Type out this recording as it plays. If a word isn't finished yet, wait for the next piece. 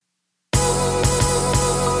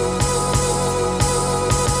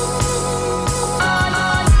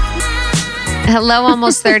Hello,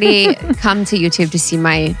 almost 30. Come to YouTube to see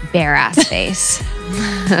my bare ass face.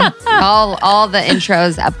 all the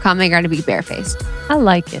intros upcoming are going to be barefaced. I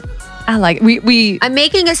like it. I'm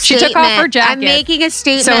making a statement. She took off her jacket. I'm making a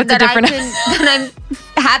statement So it's a different... that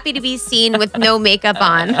I'm happy to be seen with no makeup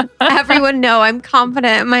on. Everyone know I'm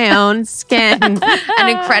confident in my own skin and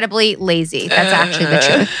incredibly lazy. That's actually the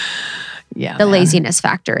truth. Yeah, the laziness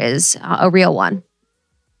factor is a real one.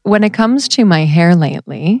 When it comes to my hair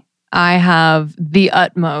lately, I have the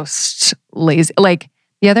utmost lazy. Like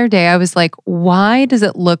the other day, I was like, why does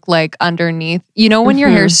it look like underneath? You know, when your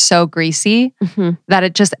hair is so greasy that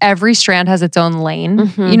it just, every strand has its own lane.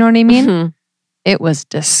 You know what I mean? It was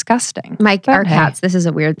disgusting. Our cats, this is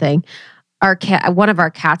a weird thing. One of our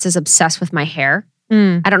cats is obsessed with my hair.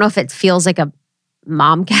 I don't know if it feels like a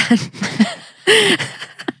mom cat.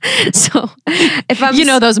 So if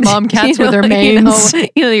I'm, those mom cats with their manes,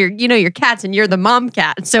 your cats and you're the mom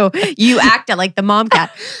cat. So you act like the mom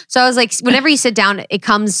cat. So I was like, whenever you sit down, it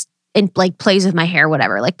comes and like plays with my hair,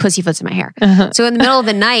 whatever, like pussyfoots in my hair. So in the middle of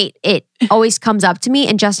the night, it always comes up to me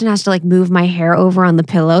and Justin has to like move my hair over on the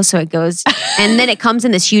pillow. So it goes, and then it comes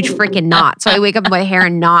in this huge freaking knot. So I wake up with my hair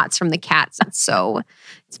in knots from the cats.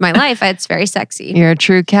 It's my life. It's very sexy. You're a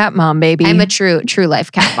true cat mom, baby. I'm a true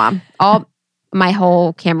life cat mom. My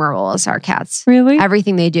whole camera roll is our cats. Really?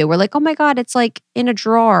 Everything they do. We're like, oh my God, it's like in a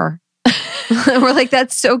drawer. We're like,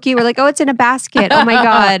 that's so cute. We're like, oh, it's in a basket. Oh my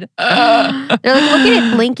God. They're like, look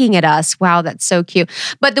at it blinking at us. Wow, that's so cute.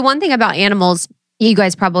 But the one thing about animals, you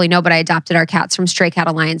guys probably know, but I adopted our cats from Stray Cat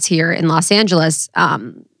Alliance here in Los Angeles,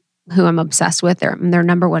 who I'm obsessed with. They're their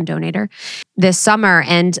number one donator this summer.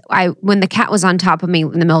 And when the cat was on top of me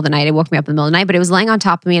in the middle of the night, it woke me up in the middle of the night, but it was laying on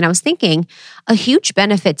top of me. And I was thinking a huge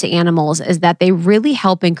benefit to animals is that they really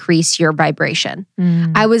help increase your vibration.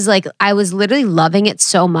 I was literally loving it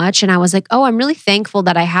so much. And I was like, oh, I'm really thankful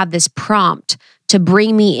that I have this prompt to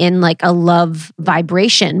bring me in like a love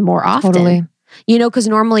vibration more often. Totally. Because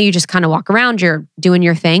normally you just kind of walk around, you're doing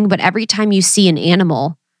your thing. But every time you see an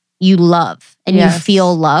animal, you love and you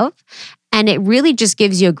feel love. And it really just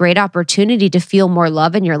gives you a great opportunity to feel more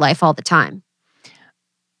love in your life all the time.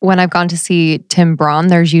 When I've gone to see Tim Braun,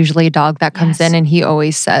 there's usually a dog that comes in and he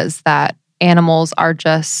always says that animals are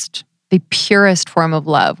just the purest form of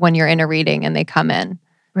love when you're in a reading and they come in.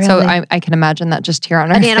 Really? So I can imagine that just here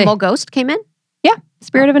on Earth. An animal ghost came in? Yeah.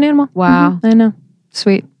 Spirit of an animal. Wow. I know.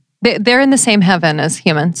 Sweet. They're in the same heaven as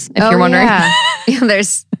humans, if you're wondering. Yeah.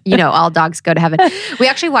 There's, all dogs go to heaven. We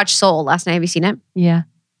actually watched Soul last night. Have you seen it? Yeah.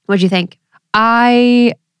 What'd you think?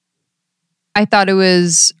 I thought it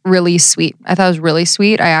was really sweet. I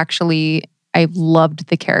loved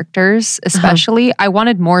the characters, especially. I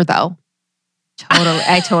wanted more though. Totally.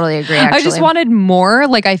 I totally agree, actually. I just wanted more.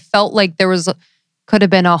 Like I felt like could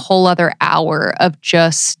have been a whole other hour of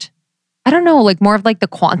just, I don't know, like more of like the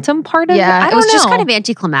quantum part of it. It was just kind of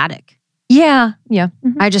anticlimactic. Yeah. Yeah.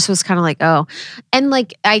 I just was kind of like, oh. And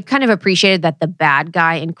like, I kind of appreciated that the bad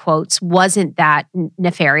guy, in quotes, wasn't that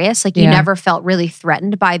nefarious. Like you never felt really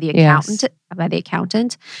threatened by the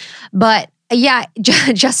accountant. But yeah,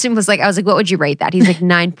 Justin was like, I was like, what would you rate that? He's like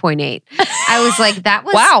 9.8. I was like, that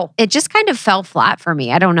was, wow. It just kind of fell flat for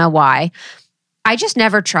me. I don't know why. I just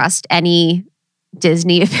never trust any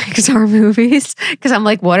Disney Pixar movies because I'm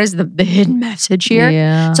like, what is the hidden message here?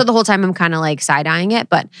 Yeah. So the whole time I'm kind of like side-eyeing it,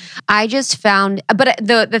 but I just found, but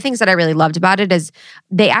the things that I really loved about it is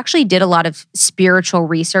they actually did a lot of spiritual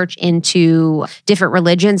research into different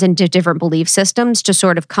religions and different belief systems to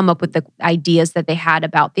sort of come up with the ideas that they had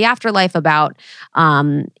about the afterlife, about,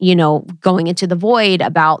 going into the void,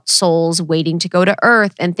 about souls waiting to go to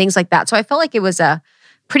earth and things like that. So I felt like it was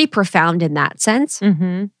pretty profound in that sense.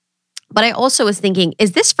 Mm-hmm. But I also was thinking,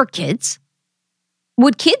 is this for kids?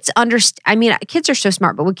 Would kids understand? I mean, kids are so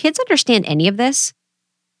smart, but would kids understand any of this?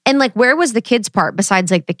 And like, where was the kids part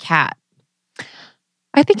besides like the cat?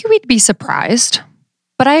 I think you would be surprised,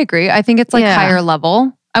 but I agree. I think it's like higher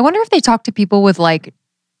level. I wonder if they talk to people with like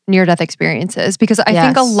near-death experiences because I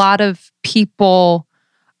think a lot of people,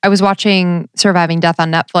 I was watching Surviving Death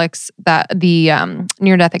on Netflix, the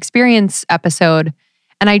near-death experience episode,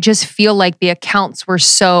 and I just feel like the accounts were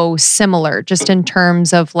so similar just in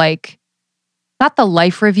terms of like, not the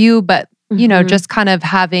life review, but, just kind of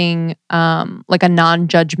having like a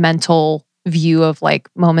non-judgmental view of like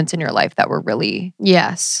moments in your life that were really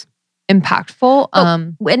impactful.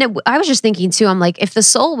 I was just thinking too, I'm like, if the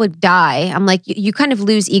soul would die, I'm like, you kind of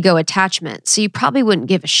lose ego attachment. So you probably wouldn't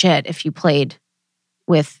give a shit if you played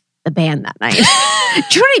with the band that night.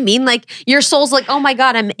 Do you know what I mean? Like your soul's like, oh my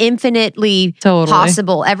God, I'm infinitely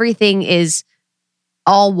possible. Everything is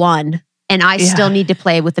all one. and I still need to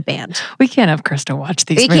play with the band. We can't have Krista watch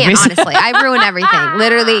these movies. We can't, honestly. I ruin everything.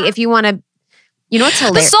 Literally, if you want to, you know what's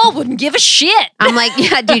hilarious? The soul wouldn't give a shit. I'm like,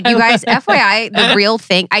 yeah, dude, you guys, FYI, the real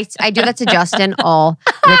thing, I do that to Justin all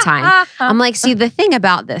the time. I'm like, see, the thing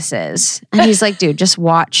about this is, and he's like, dude, just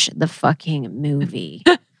watch the fucking movie.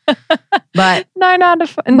 But 9 out of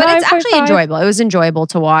 5. But it's actually enjoyable. It was enjoyable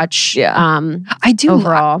to watch. Yeah. I do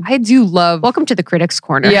overall. I do love. Welcome to the Critics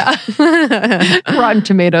Corner. Yeah. Rotten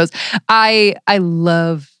Tomatoes. I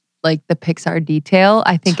love like the Pixar detail.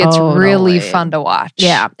 I think it's really fun to watch.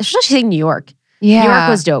 Yeah. Especially seeing New York. Yeah. New York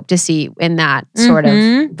was dope to see in that sort of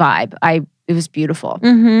vibe. It was beautiful.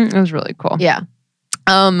 It was really cool. Yeah.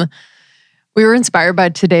 We were inspired by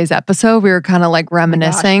today's episode. We were kind of like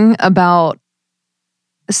reminiscing about.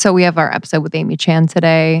 So we have our episode with Amy Chan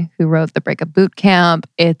today, who wrote The Breakup Boot Camp.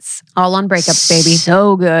 It's all on breakups, baby.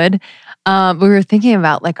 So good. We were thinking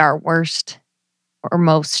about like our worst or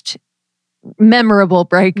most memorable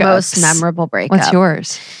breakups. Most memorable breakup. What's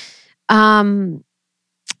yours?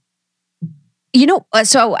 You know,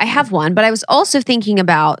 so I have one, but I was also thinking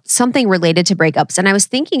about something related to breakups. And I was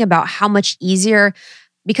thinking about how much easier,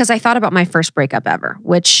 because I thought about my first breakup ever,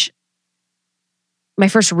 which my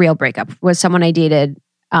first real breakup was someone I dated.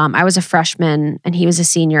 I was a freshman and he was a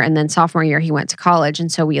senior. And then sophomore year, he went to college. And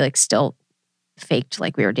so we like still faked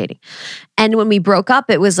like we were dating. And when we broke up,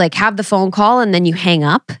 it was like have the phone call and then you hang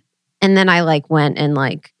up. And then I like went and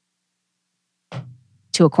like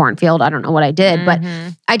to a cornfield. I don't know what I did, but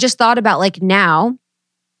I just thought about like now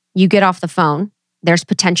you get off the phone, there's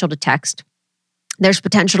potential to text. There's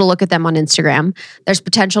potential to look at them on Instagram. There's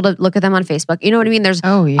potential to look at them on Facebook. You know what I mean? There's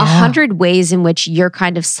 100 ways in which you're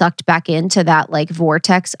kind of sucked back into that like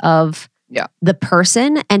vortex of the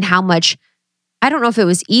person and how much, I don't know if it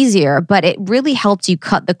was easier, but it really helped you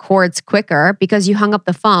cut the cords quicker because you hung up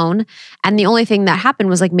the phone and the only thing that happened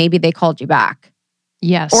was like maybe they called you back.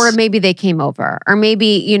 Yes. Or maybe they came over or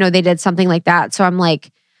maybe, you know, they did something like that. So I'm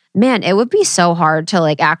like, man, it would be so hard to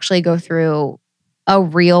like actually go through a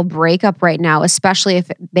real breakup right now, especially if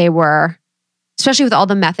especially with all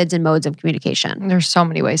the methods and modes of communication. There's so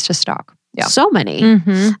many ways to stalk. Yeah. So many.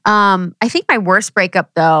 I think my worst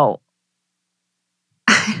breakup though,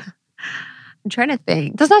 I'm trying to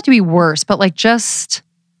think. It doesn't have to be worse, but like just,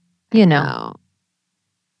 you know.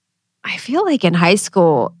 I feel like in high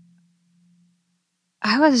school,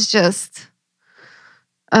 I don't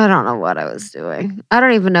know what I was doing. I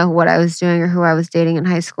don't even know what I was doing or who I was dating in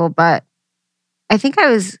high school, but I think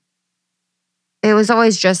it was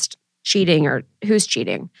always just cheating or who's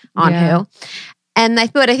cheating on who. And I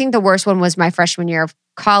think the worst one was my freshman year of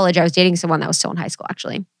college. I was dating someone that was still in high school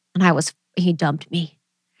actually. And he dumped me.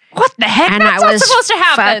 What the heck? And That's not supposed to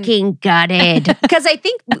happen. Fucking gutted. Because I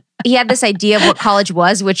think he had this idea of what college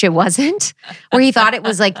was, which it wasn't. Where he thought it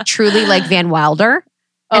was like truly like Van Wilder.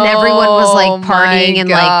 And everyone was like partying and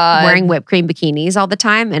like wearing whipped cream bikinis all the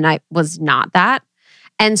time. And I was not that.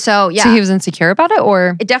 And so, yeah. So he was insecure about it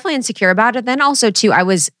or? Definitely insecure about it. Then also too, I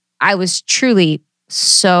was truly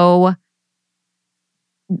so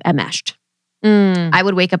enmeshed. I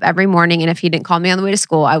would wake up every morning and if he didn't call me on the way to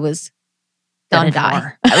school, I was gonna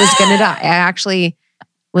die. I was gonna die. I actually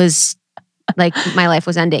was like, my life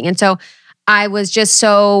was ending. And so I was just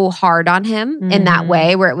so hard on him in that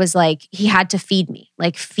way where it was like, he had to feed me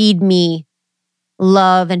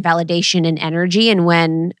love and validation and energy. And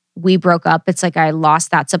when we broke up, it's like I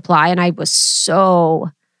lost that supply and I was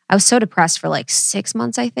so depressed for like 6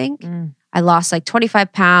 months, I think. I lost like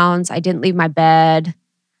 25 pounds. I didn't leave my bed.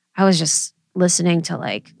 I was just listening to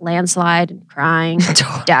like Landslide and crying,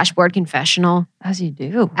 Dashboard Confessional. As you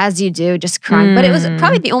do, just crying. But it was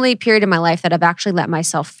probably the only period in my life that I've actually let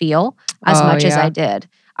myself feel as much as I did.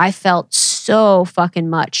 I felt so fucking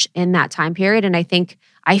much in that time period. And I think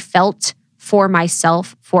I felt for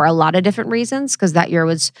myself for a lot of different reasons because that year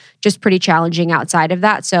was just pretty challenging outside of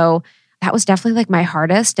that. So that was definitely like my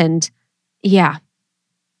hardest. And yeah,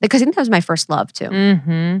 because I think that was my first love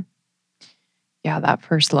too. Yeah, that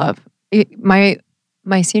first love. My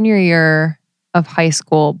senior year of high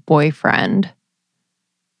school boyfriend,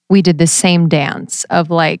 we did the same dance of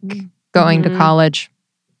like going to college.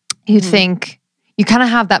 You think, you kind of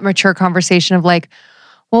have that mature conversation of like,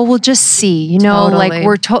 well, we'll just see, you know, like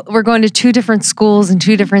we're going to 2 different schools in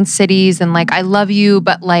 2 different cities and like, I love you,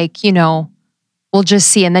 but like, you know, we'll just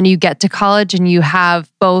see. And then you get to college and you have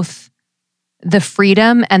both the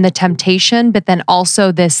freedom and the temptation, but then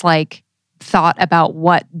also this like thought about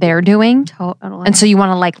what they're doing. Totally. And so you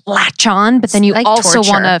want to like latch on, but then you like also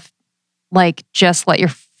want to like just let your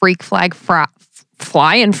freak flag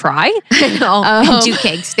fly and fry. I know. And do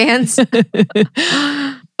cake stands.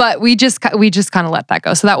 But we just kind of let that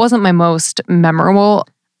go. So that wasn't my most memorable.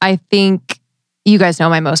 I think you guys know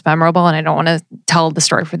my most memorable, and I don't want to tell the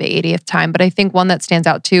story for the 80th time, but I think one that stands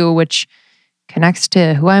out too, which connects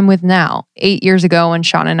to who I'm with now. 8 years ago when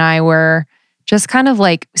Sean and I were just kind of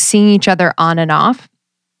like seeing each other on and off.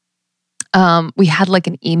 We had like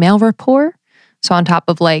an email rapport. So on top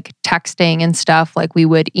of like texting and stuff, like we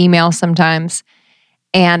would email sometimes.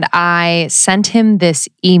 And I sent him this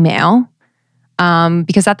email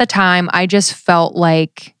because at the time I just felt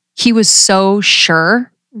like he was so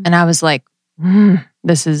sure. And I was like,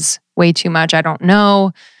 this is way too much. I don't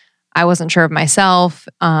know. I wasn't sure of myself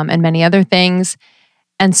and many other things.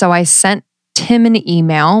 And so I sent him an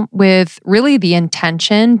email with really the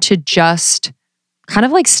intention to just kind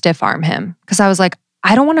of like stiff arm him. Because I was like,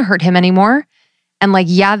 I don't want to hurt him anymore. And like,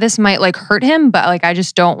 yeah, this might like hurt him, but like, I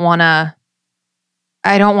don't want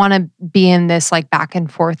to be in this like back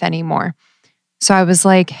and forth anymore. So I was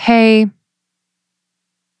like, hey,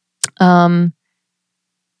 I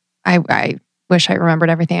wish I remembered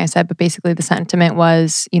everything I said, but basically the sentiment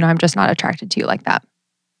was, I'm just not attracted to you like that.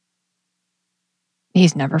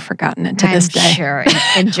 He's never forgotten it to this day. Sure.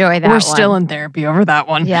 Enjoy that. We're still in therapy over that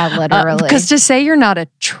one. Yeah, literally. Because to say you're not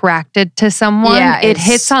attracted to someone, it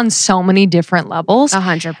hits on so many different levels.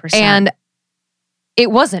 100%. And it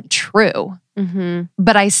wasn't true. Mm-hmm.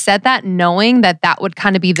 But I said that knowing that would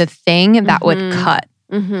kind of be the thing that would cut.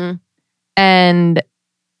 Mm-hmm. And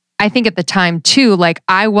I think at the time too, like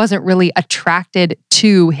I wasn't really attracted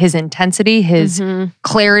to his intensity, his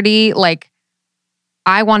clarity. Like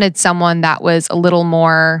I wanted someone that was a little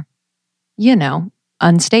more,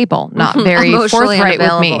 unstable, not very forthright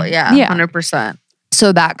with me. Yeah, 100%.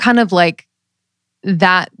 So that kind of like,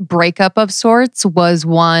 that breakup of sorts was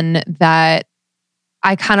one that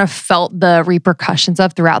I kind of felt the repercussions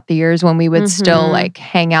of throughout the years when we would still like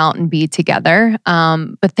hang out and be together.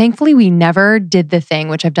 But thankfully we never did the thing,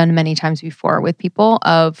 which I've done many times before with people,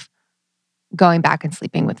 of going back and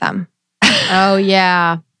sleeping with them. Oh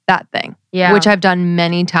yeah. That thing. Yeah. Which I've done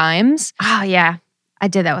many times. Oh yeah. I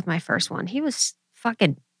did that with my first one. He was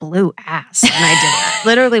fucking blue ass when I did that.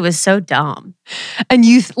 Literally was so dumb. And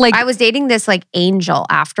I was dating this like angel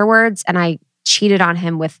afterwards, and I cheated on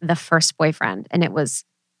him with the first boyfriend, and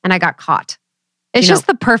I got caught. It's just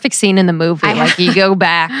the perfect scene in the movie. Like you go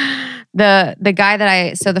back.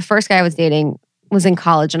 The first guy I was dating was in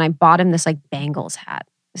college, and I bought him this like Bengals hat.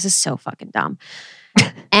 This is so fucking dumb.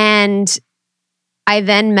 And I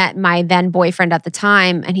then met my then boyfriend at the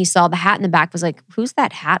time, and he saw the hat in the back, was like, who's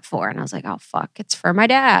that hat for? And I was like, oh fuck, it's for my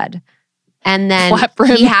dad. And then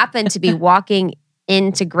he happened to be walking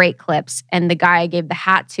into Great Clips, and the guy I gave the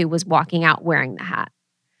hat to was walking out wearing the hat.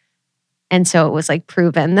 And so it was like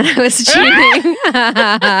proven that I was cheating.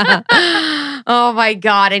 Oh my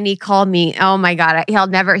God. And he called me. Oh my God.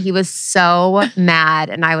 He was so mad.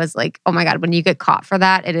 And I was like, oh my God, when you get caught for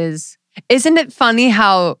that, isn't it funny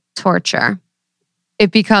how torture?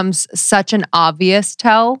 It becomes such an obvious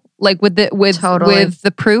tell, like with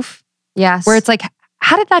the proof. Yes. Where it's like,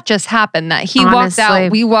 how did that just happen? That he walked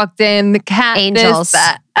out, we walked in, the cat, angels, this,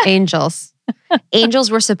 that. Angels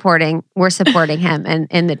were supporting him and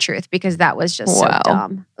in the truth, because that was just so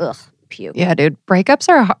dumb. Ugh, puke. Yeah, dude. Breakups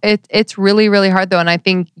are, it's really, really hard though. And I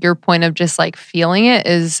think your point of just like feeling it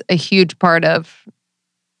is a huge part of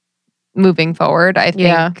moving forward. I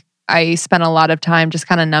think I spent a lot of time just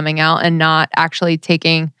kind of numbing out and not actually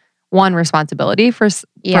taking responsibility for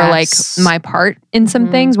like my part in some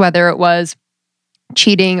things, whether it was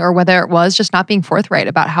cheating or whether it was just not being forthright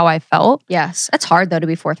about how I felt. Yes. It's hard though to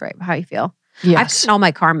be forthright about how you feel. Yes. I've gotten all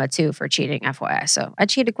my karma too for cheating, FYI. So I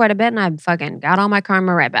cheated quite a bit, and I fucking got all my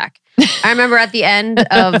karma right back. I remember at the end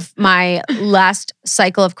of my last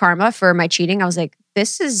cycle of karma for my cheating, I was like,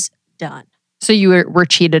 this is done. So you were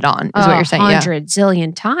cheated on, is what you're saying? 100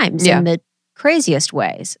 zillion times in the craziest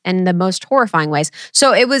ways and the most horrifying ways.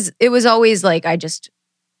 So it was always like,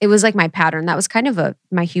 it was like my pattern. That was kind of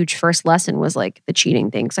my huge first lesson, was like the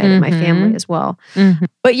cheating thing, because I had my family as well.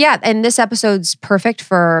 But yeah, and this episode's perfect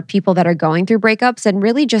for people that are going through breakups and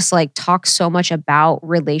really just like talk so much about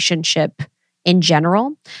relationship in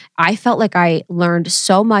general. I felt like I learned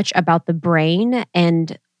so much about the brain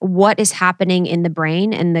and what is happening in the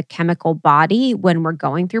brain and the chemical body when we're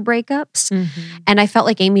going through breakups. And I felt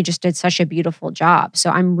like Amy just did such a beautiful job. So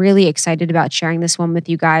I'm really excited about sharing this one with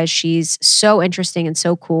you guys. She's so interesting and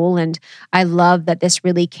so cool. And I love that this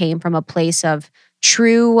really came from a place of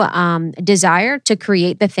true desire to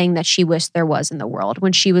create the thing that she wished there was in the world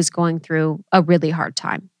when she was going through a really hard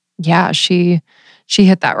time. Yeah, she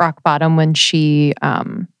hit that rock bottom when she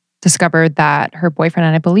discovered that her boyfriend,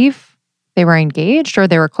 and I believe they were engaged or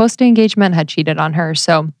they were close to engagement, had cheated on her.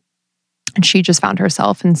 So, and she just found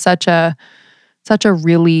herself in such a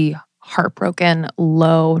really heartbroken,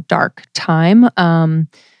 low, dark time.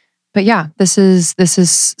 But yeah, this is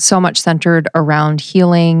so much centered around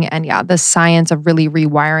healing and the science of really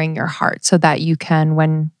rewiring your heart so that you can,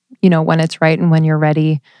 when it's right and when you're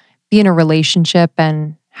ready, be in a relationship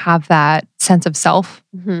and have that sense of self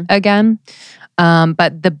again.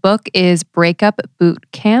 But the book is Breakup Boot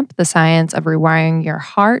Camp: The Science of Rewiring Your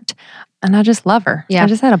Heart. And I just love her. Yeah. I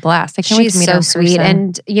just had a blast. I can't wait to meet her in person. She's so sweet.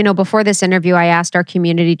 And, before this interview, I asked our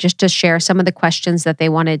community just to share some of the questions that they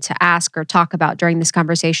wanted to ask or talk about during this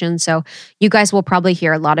conversation. So you guys will probably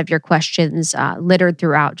hear a lot of your questions littered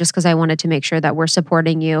throughout, just because I wanted to make sure that we're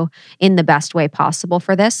supporting you in the best way possible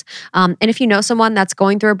for this. And if you know someone that's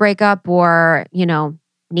going through a breakup or,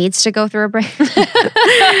 needs to go through a break. You can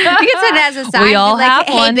send it as a sign. We all have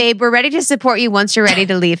hey, one. babe, we're ready to support you once you're ready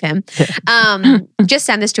to leave him. Just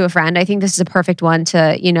send this to a friend. I think this is a perfect one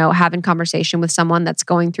to, have in conversation with someone that's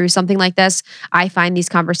going through something like this. I find these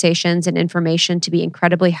conversations and information to be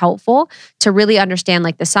incredibly helpful to really understand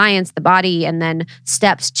the science, the body, and then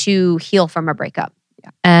steps to heal from a breakup.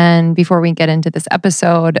 And before we get into this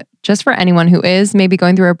episode, just for anyone who is maybe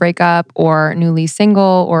going through a breakup or newly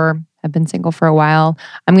single or have been single for a while,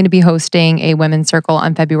 I'm going to be hosting a women's circle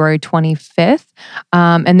on February 25th.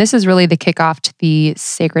 And this is really the kickoff to the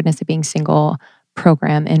Sacredness of Being Single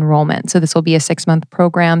program enrollment. So this will be a 6-month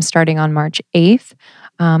program starting on March 8th.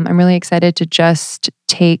 I'm really excited to just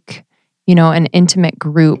take, an intimate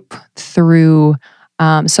group through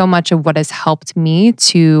so much of what has helped me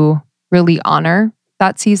to really honor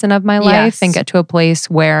that season of my life and get to a place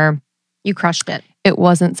where you crushed it. It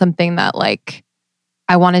wasn't something that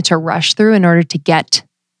I wanted to rush through in order to get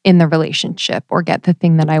in the relationship or get the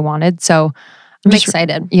thing that I wanted. So I'm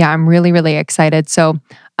excited. I'm really, really excited. So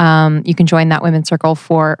you can join that women's circle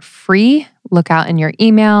for free. Look out in your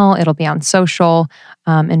email. It'll be on social.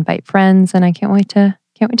 Invite friends, and I can't wait to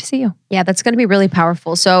see you. Yeah, that's going to be really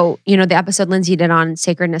powerful. So, the episode Lindsay did on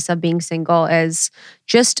Sacredness of Being Single is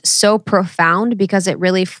just so profound because it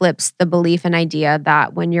really flips the belief and idea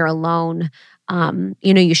that when you're alone,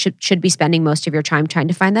 you should be spending most of your time trying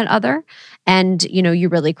to find that other. And, you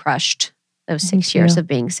really crushed those 6 years of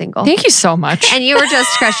being single. Thank you so much. And you were just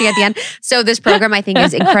crushing at the end. So this program, I think,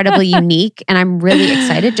 is incredibly unique. And I'm really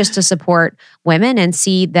excited just to support women and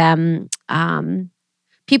see them,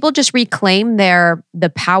 people just reclaim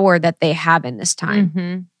the power that they have in this time.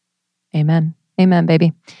 Mm-hmm. Amen. Amen,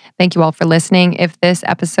 baby. Thank you all for listening. If this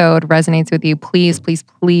episode resonates with you, please, please,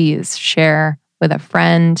 please share with a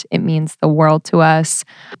friend. It means the world to us.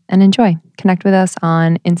 And enjoy. Connect with us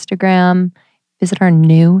on Instagram. Visit our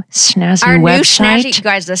new snazzy website. New snazzy,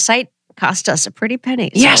 guys, the site cost us a pretty penny.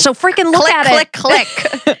 So freaking look at it. Click.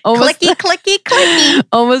 Clicky.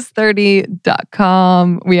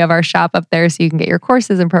 Almost30.com. We have our shop up there so you can get your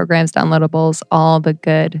courses and programs, downloadables, all the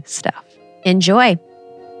good stuff. Enjoy.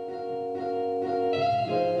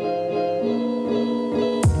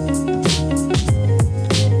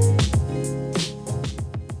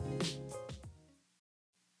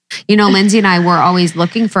 Lindsay and I were always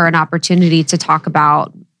looking for an opportunity to talk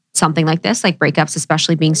about something like this, like breakups,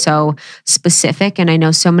 especially being so specific. And I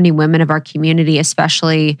know so many women of our community,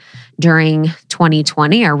 especially during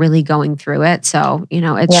 2020, are really going through it. So,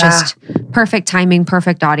 it's just perfect timing,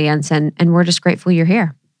 perfect audience. And we're just grateful you're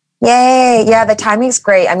here. Yay. Yeah, the timing's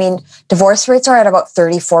great. I mean, divorce rates are at about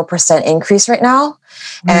 34% increase right now.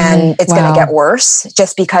 And it's going to get worse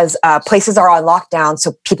just because places are on lockdown.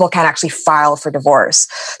 So people can't actually file for divorce.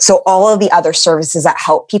 So all of the other services that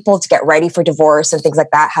help people to get ready for divorce and things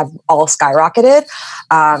like that have all skyrocketed.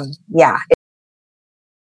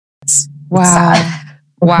 It's sad.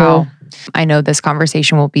 Wow. I know this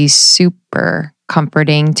conversation will be super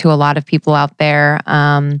comforting to a lot of people out there,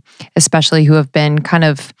 especially who have been kind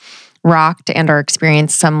of rocked and or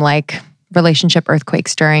experienced some relationship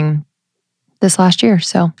earthquakes during this last year.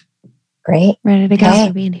 So great. Ready to go. Thanks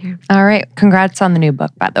for being here. All right. Congrats on the new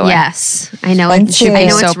book, by the way. Yes. I know Thank you. I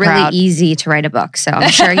know so it's really proud. easy to write a book. So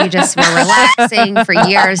I'm sure you just were relaxing for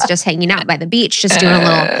years, just hanging out by the beach, just doing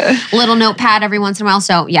a little notepad every once in a while.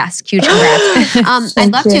 So yes, huge congrats.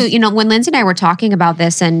 I'd love to, when Lindsay and I were talking about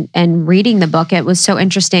this and reading the book, it was so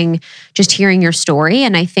interesting just hearing your story.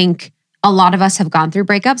 And I think a lot of us have gone through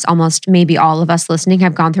breakups. Almost maybe all of us listening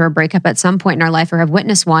have gone through a breakup at some point in our life or have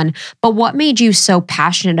witnessed one. But what made you so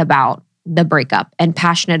passionate about the breakup and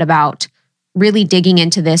passionate about really digging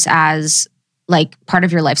into this as part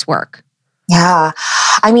of your life's work? Yeah.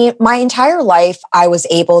 I mean, my entire life, I was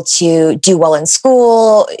able to do well in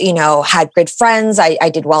school, had good friends. I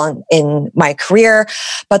did well in my career.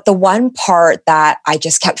 But the one part that I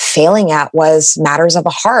just kept failing at was matters of the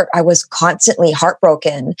heart. I was constantly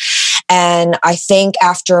heartbroken. And I think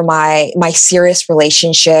after my serious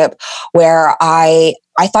relationship where I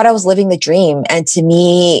thought I was living the dream. And to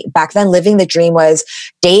me, back then, living the dream was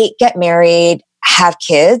date, get married, have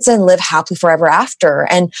kids, and live happily forever after.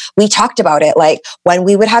 And we talked about it. Like when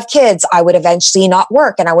we would have kids, I would eventually not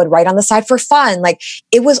work and I would write on the side for fun. Like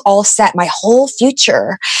it was all set, my whole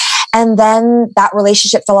future. And then that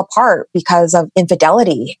relationship fell apart because of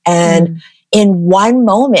infidelity. And in one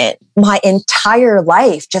moment, my entire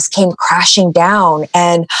life just came crashing down.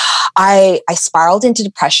 And I spiraled into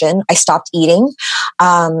depression. I stopped eating,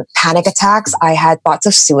 panic attacks. I had thoughts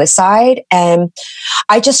of suicide. And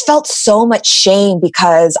I just felt so much shame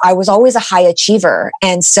because I was always a high achiever.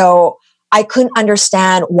 And so I couldn't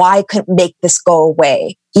understand why I couldn't make this go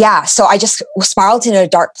away. Yeah. So I just spiraled into a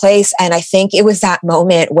dark place. And I think it was that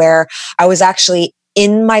moment where I was actually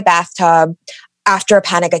in my bathtub after a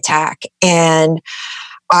panic attack. And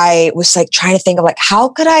I was like trying to think of like, how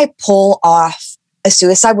could I pull off a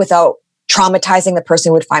suicide without traumatizing the person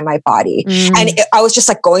who would find my body? And I was just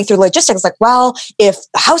like going through logistics, like, well, if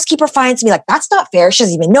the housekeeper finds me, like, that's not fair. She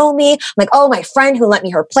doesn't even know me. I'm like, oh, my friend who lent me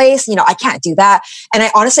her place, I can't do that. And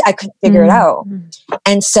I couldn't figure it out.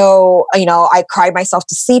 And so, I cried myself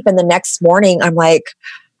to sleep. And the next morning I'm like,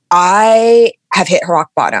 I have hit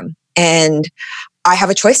rock bottom and I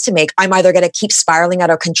have a choice to make. I'm either going to keep spiraling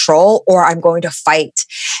out of control or I'm going to fight.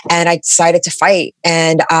 And I decided to fight.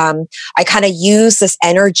 And I kind of use this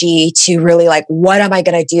energy to really like, what am I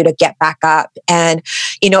going to do to get back up? And,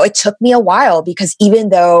 it took me a while because even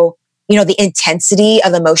though, the intensity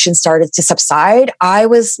of emotion started to subside,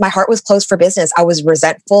 my heart was closed for business. I was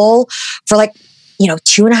resentful for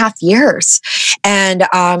 2.5 years. And,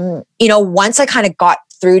 once I kind of got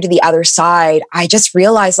through to the other side, I just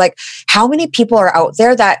realized like how many people are out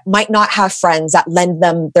there that might not have friends that lend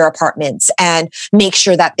them their apartments and make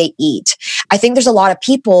sure that they eat. I think there's a lot of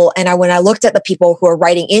people. And when I looked at the people who are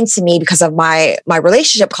writing into me because of my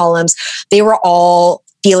relationship columns, they were all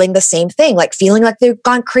feeling the same thing, like feeling like they've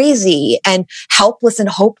gone crazy and helpless and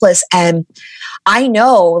hopeless. And I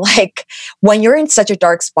know like when you're in such a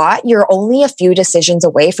dark spot, you're only a few decisions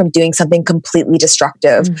away from doing something completely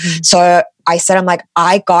destructive. So I said, I'm like,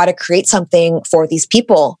 I got to create something for these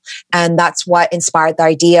people. And that's what inspired the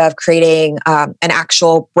idea of creating an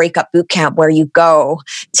actual breakup boot camp where you go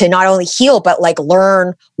to not only heal, but like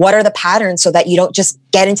learn what are the patterns so that you don't just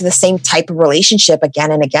get into the same type of relationship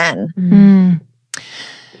again and again.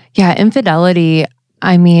 Yeah, infidelity.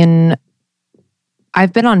 I mean,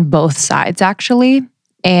 I've been on both sides actually.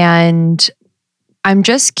 And I'm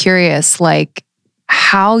just curious, like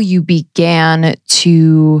how you began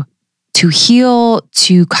to heal,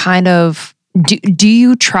 to kind of, do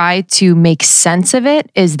you try to make sense of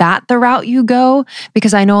it? Is that the route you go?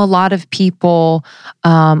 Because I know a lot of people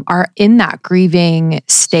are in that grieving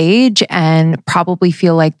stage and probably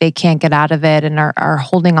feel like they can't get out of it and are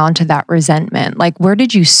holding on to that resentment. Like, where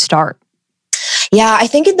did you start? Yeah, I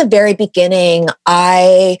think in the very beginning,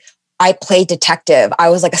 I played detective. I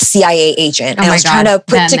was like a CIA agent. And I was trying to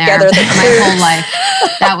put together the clues. My whole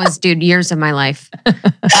life. That was, years of my life.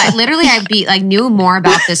 I knew more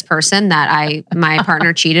about this person that my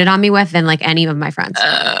partner cheated on me with than like any of my friends.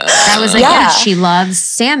 I was like, yeah, she loves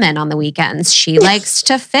salmon on the weekends. She likes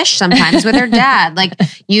to fish sometimes with her dad. Like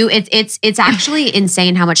it's actually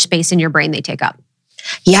insane how much space in your brain they take up.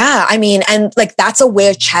 Yeah. I mean, and like, that's a way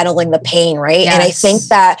of channeling the pain, right? Yes. And I think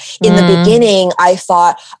that in the beginning, I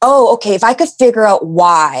thought, oh, okay, if I could figure out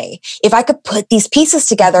why, if I could put these pieces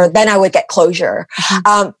together, then I would get closure.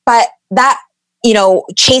 But that,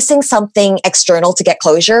 chasing something external to get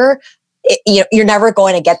closure, you're never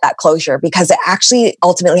going to get that closure because it actually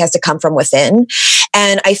ultimately has to come from within.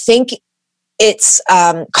 And I think it's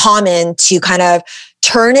common to kind of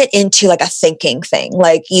turn it into like a thinking thing.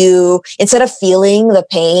 Like you, instead of feeling the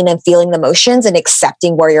pain and feeling the emotions and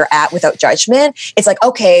accepting where you're at without judgment, it's like,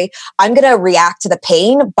 okay, I'm going to react to the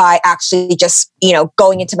pain by actually just,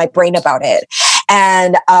 going into my brain about it.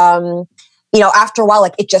 And, after a while,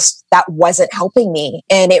 like that wasn't helping me.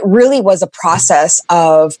 And it really was a process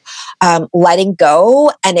of letting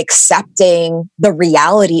go and accepting the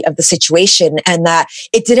reality of the situation and that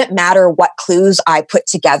it didn't matter what clues I put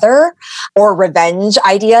together or revenge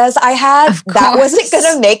ideas I had, that wasn't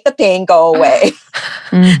going to make the pain go away.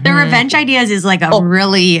 The revenge ideas is like a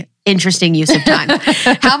really interesting use of time.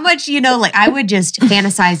 How much, I would just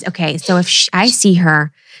fantasize, okay, so if I see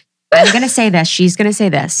her I'm going to say this. She's going to say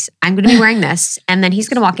this. I'm going to be wearing this. And then he's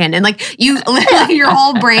going to walk in. And like you, literally your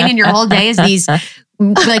whole brain and your whole day is these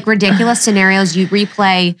like ridiculous scenarios. You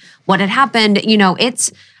replay what had happened. You know,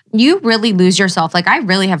 you really lose yourself. Like I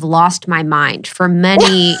really have lost my mind for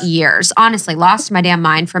many years. Honestly, lost my damn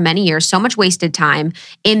mind for many years. So much wasted time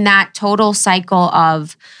in that total cycle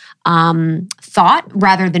of thought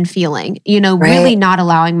rather than feeling, you know, really not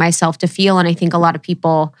allowing myself to feel. And I think a lot of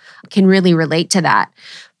people can really relate to that.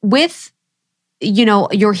 With, you know,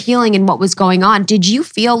 your healing and what was going on, did you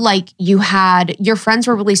feel like your friends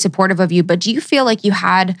were really supportive of you, but do you feel like you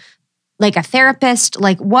had like a therapist?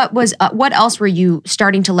 Like what else were you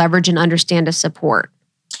starting to leverage and understand as support?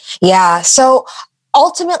 Yeah. So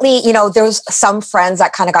ultimately, you know, there was some friends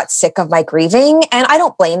that kind of got sick of my grieving, and I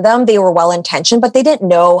don't blame them. They were well-intentioned, but they didn't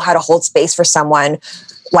know how to hold space for someone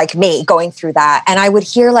like me going through that. And I would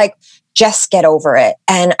hear like, just get over it.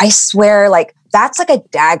 And I swear, like, that's like a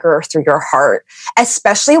dagger through your heart,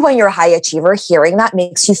 especially when you're a high achiever. Hearing that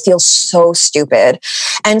makes you feel so stupid.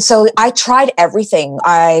 And so I tried everything.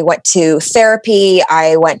 I went to therapy.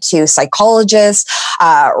 I went to psychologists,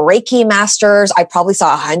 Reiki masters. I probably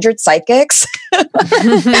saw 100 psychics. You know,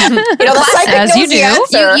 the psychic as you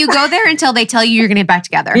do. You go there until they tell you you're going to get back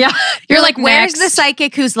together. Yeah. You're like, where's the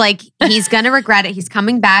psychic who's like, he's going to regret it. He's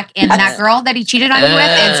coming back. And that girl that he cheated on you with,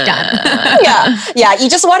 it's done. Yeah. You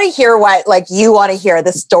just want to hear what like you want to hear,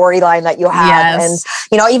 the storyline that you have. Yes. And,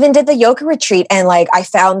 you know, I even did the yoga retreat, and like, I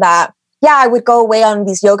found that, I would go away on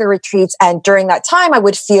these yoga retreats. And during that time I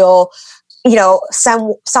would feel, you know,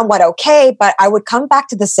 somewhat okay, but I would come back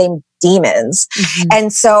to the same demons. Mm-hmm.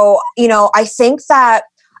 And so, you know, I think that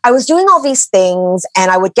I was doing all these things,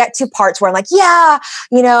 and I would get to parts where I'm like, yeah,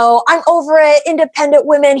 you know, I'm over it. Independent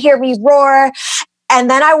women, hear me roar. And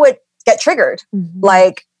then I would get triggered. Mm-hmm.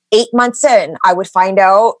 Like 8 months in, I would find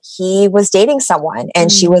out he was dating someone,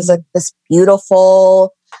 and she was like this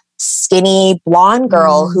beautiful, skinny blonde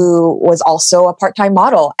girl who was also a part-time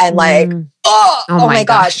model. And like, oh my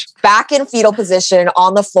gosh, back in fetal position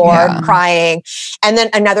on the floor, crying. And then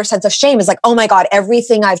another sense of shame is like, oh my God,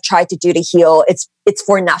 everything I've tried to do to heal, it's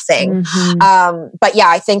for nothing. Mm-hmm. But yeah,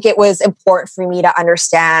 I think it was important for me to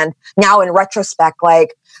understand now in retrospect,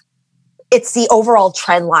 like it's the overall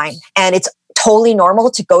trend line, and it's totally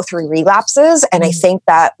normal to go through relapses. And I think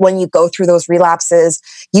that when you go through those relapses,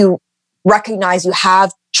 you recognize you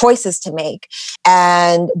have choices to make,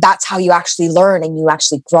 and that's how you actually learn and you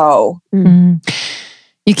actually grow. Mm-hmm.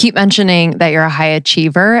 You keep mentioning that you're a high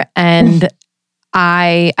achiever, and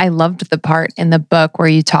I loved the part in the book where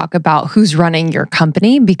you talk about who's running your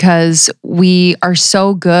company, because we are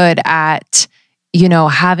so good at, you know,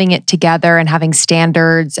 having it together and having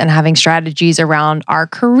standards and having strategies around our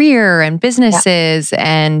career and businesses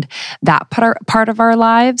and that part of our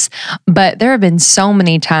lives. But there have been so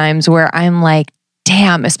many times where I'm like,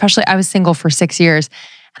 damn, especially I was single for 6 years,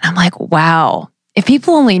 and I'm like, wow, if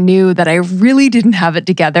people only knew that I really didn't have it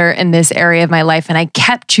together in this area of my life, and I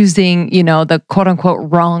kept choosing, you know, the quote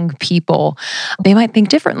unquote wrong people, they might think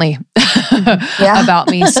differently about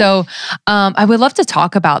me. So I would love to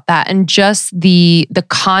talk about that and just the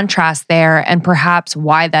contrast there, and perhaps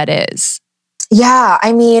why that is. Yeah.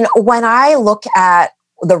 I mean, when I look at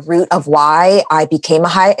the root of why I became a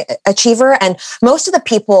high achiever, and most of the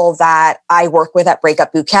people that I work with at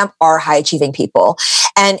Breakup Bootcamp are high achieving people.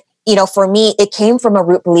 And you know, for me, it came from a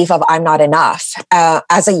root belief of I'm not enough.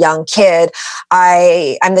 As a young kid,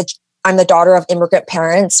 I'm the daughter of immigrant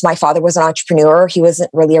parents. My father was an entrepreneur. He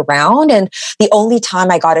wasn't really around. And the only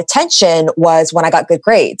time I got attention was when I got good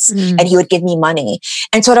grades, and he would give me money.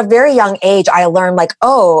 And so at a very young age, I learned like,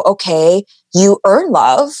 oh, okay, you earn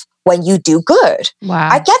love when you do good. Wow.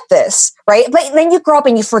 I get this, right? But then you grow up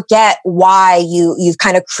and you forget why you've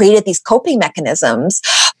kind of created these coping mechanisms.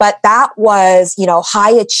 But that was, you know,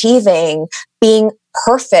 high achieving, being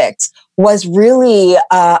perfect was really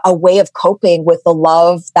a way of coping with the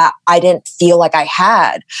love that I didn't feel like I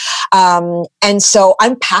had. And so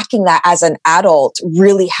unpacking that as an adult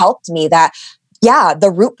really helped me that, yeah, the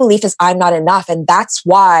root belief is I'm not enough. And that's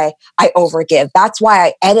why I overgive. That's why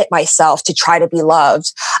I edit myself to try to be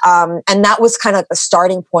loved. And that was kind of the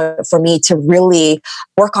starting point for me to really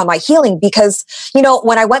work on my healing. Because, you know,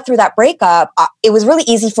 when I went through that breakup, it was really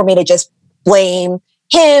easy for me to just blame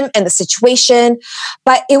him and the situation.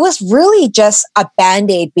 But it was really just a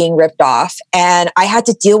Band-Aid being ripped off. And I had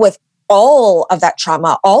to deal with all of that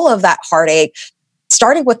trauma, all of that heartache,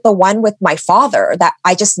 starting with the one with my father that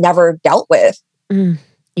I just never dealt with.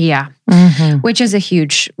 Yeah. Which is a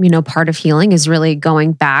huge, part of healing is really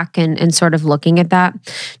going back and sort of looking at that.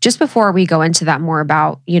 Just before we go into that more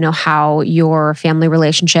about, how your family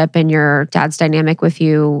relationship and your dad's dynamic with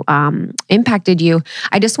you impacted you,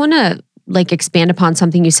 I just want to expand upon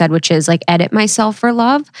something you said, which is edit myself for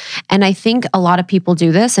love. And I think a lot of people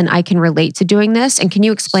do this, and I can relate to doing this. And can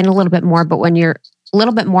you explain a little bit more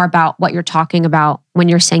about what you're talking about when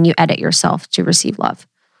you're saying you edit yourself to receive love?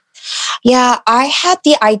 Yeah, I had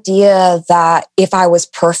the idea that if I was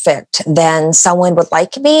perfect, then someone would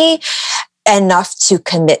like me enough to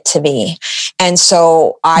commit to me. And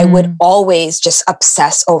so I would always just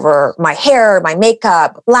obsess over my hair, my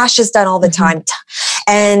makeup, lashes done all the time.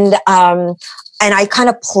 And I kind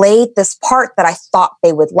of played this part that I thought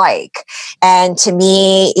they would like. And to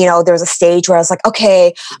me, there was a stage where I was like,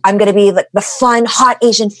 okay, I'm going to be the fun, hot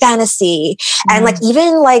Asian fantasy. And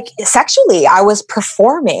even sexually, I was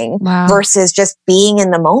performing versus just being in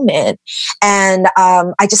the moment. And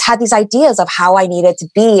I just had these ideas of how I needed to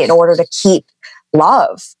be in order to keep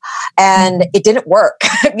love. And it didn't work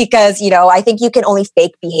because, I think you can only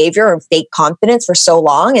fake behavior and fake confidence for so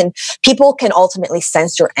long. And people can ultimately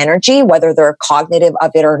sense your energy, whether they're cognitive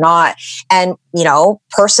of it or not. And,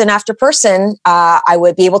 person after person, I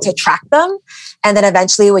would be able to track them. And then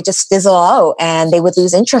eventually it would just fizzle out and they would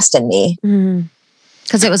lose interest in me.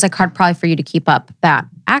 Because it was hard probably for you to keep up that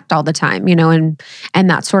act all the time, and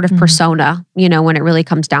that sort of persona, when it really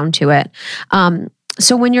comes down to it.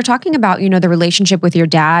 So when you're talking about, the relationship with your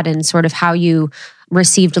dad and sort of how you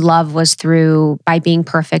received love was by being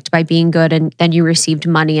perfect, by being good, and then you received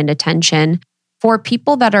money and attention. For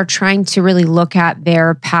people that are trying to really look at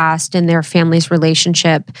their past and their family's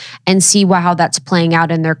relationship and see how that's playing out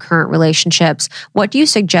in their current relationships, what do you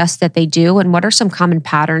suggest that they do? And what are some common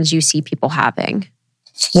patterns you see people having?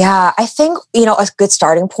 Yeah, I think, a good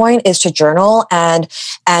starting point is to journal and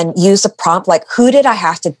use the prompt, who did I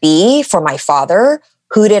have to be for my father?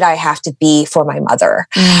 Who did I have to be for my mother?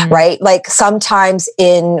 Right? Sometimes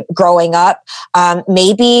in growing up,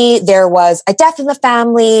 maybe there was a death in the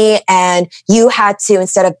family and you had to,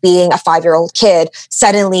 instead of being a 5-year-old kid,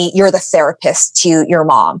 suddenly you're the therapist to your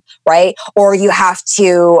mom, right? Or you have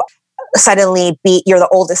to suddenly you're the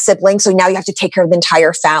oldest sibling. So now you have to take care of the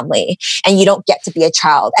entire family and you don't get to be a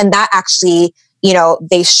child. And that actually,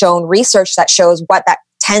 they've shown research that shows what that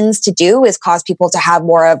tends to do is cause people to have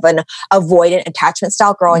more of an avoidant attachment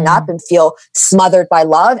style growing up and feel smothered by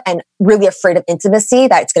love and really afraid of intimacy,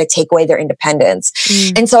 that it's going to take away their independence.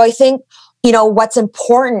 And so I think, what's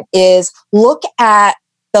important is look at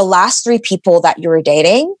the last 3 people that you were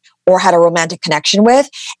dating or had a romantic connection with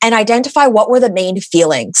and identify what were the main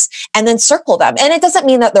feelings and then circle them. And it doesn't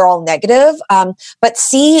mean that they're all negative, but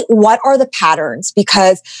see what are the patterns,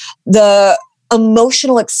 because the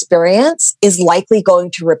emotional experience is likely going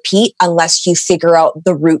to repeat unless you figure out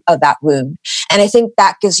the root of that wound. And I think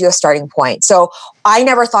that gives you a starting point. So I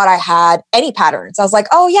never thought I had any patterns. I was like,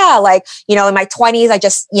 oh yeah, in my 20s, I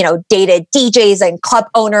just, dated DJs and club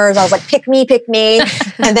owners. I was like, pick me.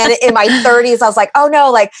 And then in my 30s, I was like, oh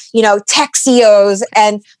no, tech CEOs.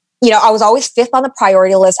 And I was always 5th on the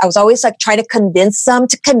priority list. I was always trying to convince them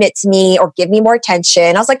to commit to me or give me more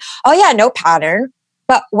attention. I was like, oh yeah, no pattern.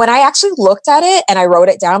 But when I actually looked at it and I wrote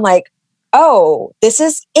it down, I'm like, oh, this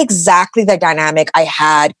is exactly the dynamic I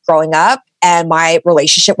had growing up and my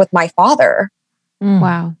relationship with my father.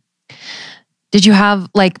 Wow. Did you have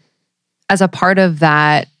as a part of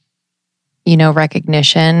that,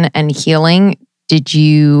 recognition and healing, did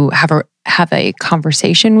you have a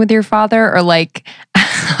conversation with your father, or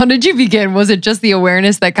how did you begin? Was it just the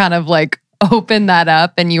awareness that kind of open that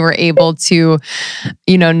up and you were able to,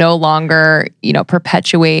 no longer,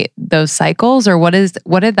 perpetuate those cycles? Or what did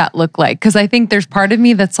that look like? Because I think there's part of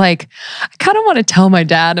me that's I kind of want to tell my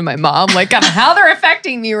dad and my mom, kind of how they're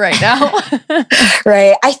affecting me right now.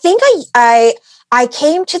 Right. I think I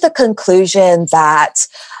came to the conclusion that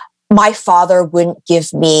my father wouldn't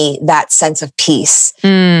give me that sense of peace.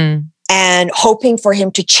 And hoping for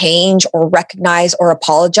him to change or recognize or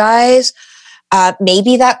apologize,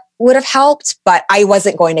 maybe that would have helped, but I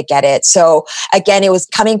wasn't going to get it. So again, it was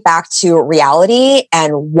coming back to reality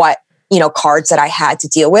and what, cards that I had to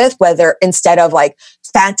deal with, whether instead of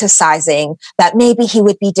fantasizing that maybe he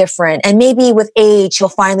would be different and maybe with age, he'll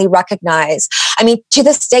finally recognize. I mean, to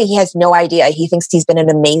this day, he has no idea. He thinks he's been an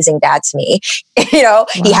amazing dad to me. Wow.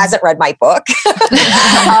 He hasn't read my book.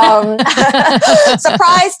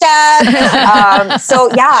 Surprise, Dad. So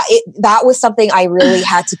yeah, that was something I really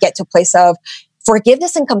had to get to a place of,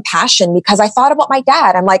 forgiveness and compassion, because I thought about my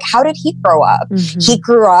dad. I'm like, how did he grow up? He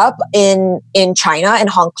grew up in China, in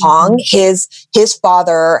Hong Kong. His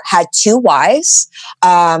father had 2 wives.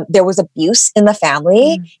 There was abuse in the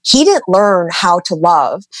family. He didn't learn how to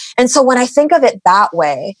love. And so when I think of it that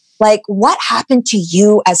way, like, what happened to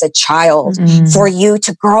you as a child for you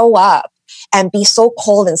to grow up and be so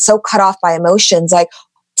cold and so cut off by emotions? Like,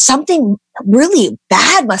 something really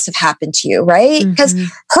bad must have happened to you, right? Because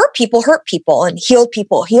hurt people and healed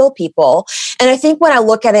people heal people. And I think when I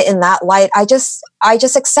look at it in that light, I just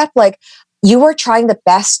accept, like, you were trying the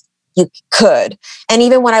best you could. And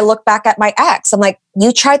even when I look back at my ex, I'm like,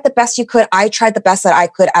 you tried the best you could. I tried the best that I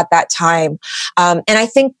could at that time. And I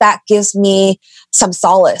think that gives me some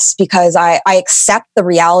solace, because I accept the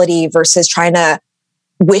reality versus trying to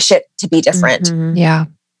wish it to be different. Yeah.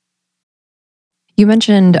 You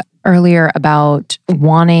mentioned earlier about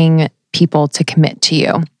wanting people to commit to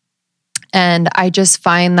you. And I just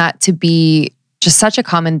find that to be just such a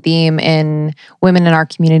common theme in women in our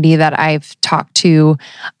community that I've talked to,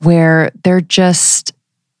 where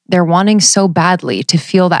they're wanting so badly to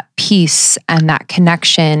feel that peace and that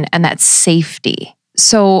connection and that safety.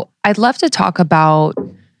 So I'd love to talk about,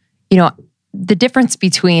 the difference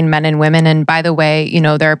between men and women. And by the way,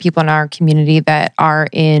 there are people in our community that are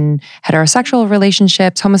in heterosexual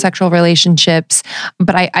relationships, homosexual relationships.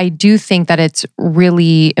 But I do think that it's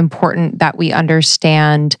really important that we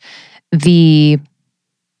understand the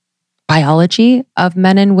biology of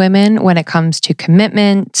men and women when it comes to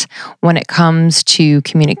commitment, when it comes to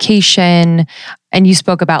communication. And you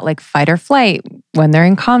spoke about like fight or flight when they're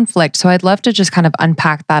in conflict. So I'd love to just kind of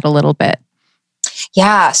unpack that a little bit.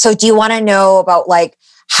 Yeah. So do you want to know about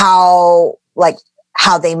how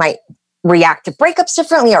they might react to breakups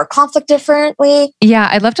differently or conflict differently? Yeah,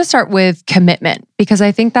 I'd love to start with commitment, because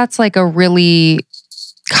I think that's like a really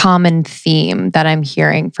common theme that I'm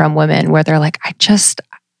hearing from women, where they're like,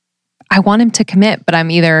 I want him to commit, but I'm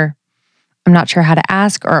not sure how to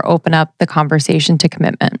ask or open up the conversation to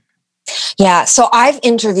commitment. Yeah. So I've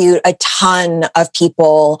interviewed a ton of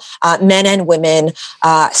people, men and women,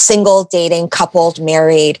 single, dating, coupled,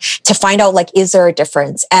 married, to find out, like, is there a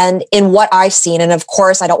difference? And in what I've seen, and of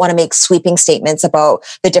course, I don't want to make sweeping statements about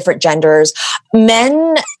the different genders,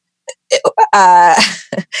 men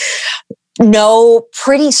know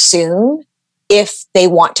pretty soon if they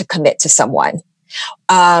want to commit to someone.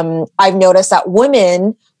 I've noticed that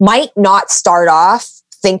women might not start off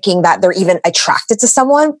thinking that they're even attracted to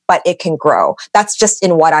someone, but it can grow. That's just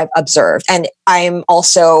in what I've observed. And I'm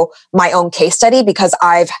also my own case study, because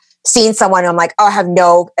I've seen someone and I'm like, oh, I have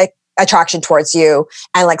no attraction towards you.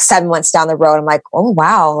 And like 7 months down the road, I'm like, oh,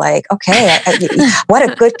 wow. Like, okay, what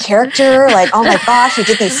a good character. Like, oh my gosh, you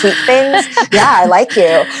did these sweet things. Yeah, I like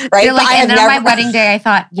you. Right. You're like, and then on my wedding day, I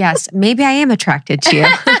thought, yes, maybe I am attracted to you.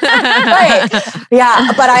 Right.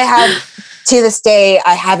 Yeah. But I have, to this day,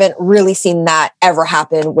 I haven't really seen that ever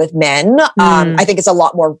happen with men. I think it's a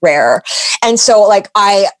lot more rare. And so like,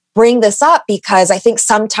 I bring this up because I think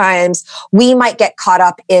sometimes we might get caught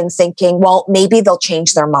up in thinking, well, maybe they'll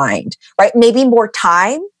change their mind, right? Maybe more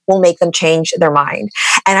time will make them change their mind.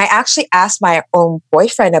 And I actually asked my own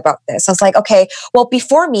boyfriend about this. I was like, okay, well,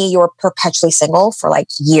 before me, you were perpetually single for like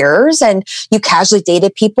years and you casually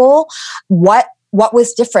dated people. What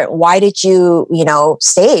was different? Why did you,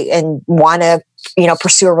 stay and want to,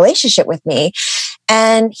 pursue a relationship with me?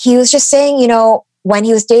 And he was just saying, when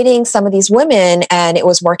he was dating some of these women and it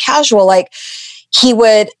was more casual, like he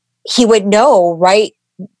would know, right,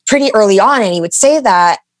 pretty early on. And he would say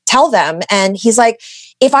that, tell them. And he's like,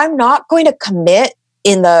 if I'm not going to commit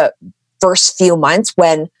in the first few months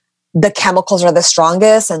when the chemicals are the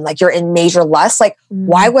strongest and like you're in major lust, like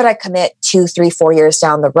why would I commit 2, 3, 4 years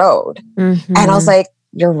down the road? And I was like,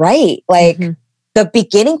 you're right. Like the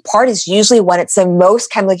beginning part is usually when it's the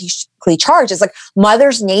most chemically charged. It's like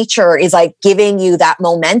Mother's nature is like giving you that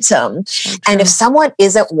momentum. Okay. And if someone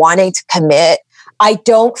isn't wanting to commit, I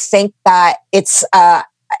don't think that it's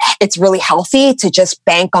really healthy to just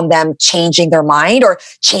bank on them changing their mind or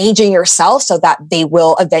changing yourself so that they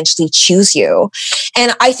will eventually choose you.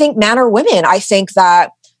 And I think men or women, I think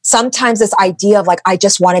that sometimes this idea of like, I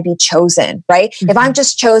just want to be chosen, right? If I'm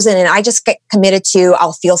just chosen and I just get committed to,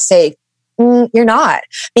 I'll feel safe. You're not,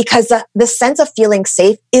 because the sense of feeling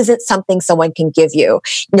safe isn't something someone can give you.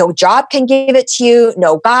 No job can give it to you.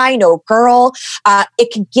 No guy, no girl.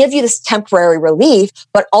 It can give you this temporary relief,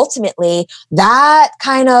 but ultimately that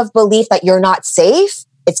kind of belief that you're not safe,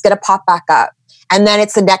 it's going to pop back up. And then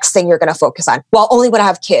it's the next thing you're going to focus on. Well, only when I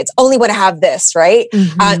have kids, only when I have this, right?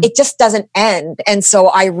 It just doesn't end. And so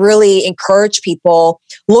I really encourage people,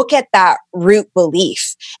 look at that root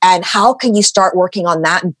belief and how can you start working on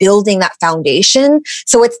that and building that foundation.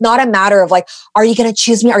 So it's not a matter of like, are you going to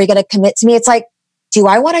choose me? Are you going to commit to me? It's like, do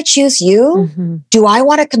I want to choose you? Do I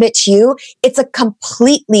want to commit to you? It's a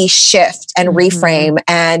completely shift and reframe.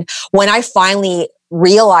 And when I finally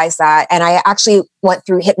realized that, and I actually went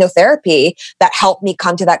through hypnotherapy that helped me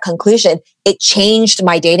come to that conclusion, it changed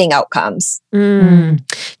my dating outcomes. Do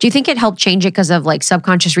you think it helped change it because of like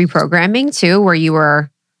subconscious reprogramming too, where you were,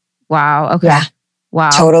 wow, okay. Yeah,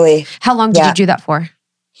 wow. Totally. How long did you do that for?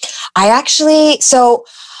 I actually,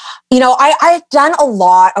 I've done a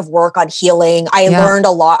lot of work on healing. I learned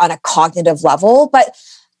a lot on a cognitive level, but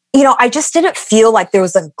I just didn't feel like there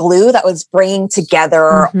was a glue that was bringing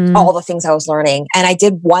together all the things I was learning. And I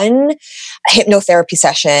did one hypnotherapy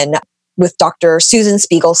session with Dr. Susan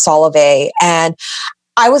Spiegel-Soloway, and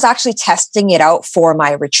I was actually testing it out for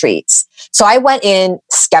my retreats. So I went in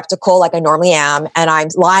skeptical like I normally am, and I'm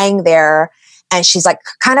lying there and she's like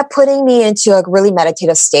kind of putting me into a really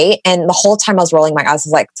meditative state. And the whole time I was rolling my eyes, I was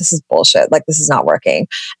like, this is bullshit. Like, this is not working.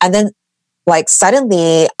 And then like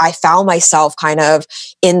suddenly I found myself kind of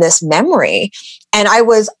in this memory, and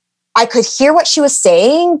I could hear what she was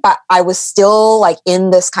saying, but I was still like in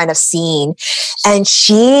this kind of scene. And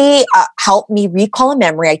she helped me recall a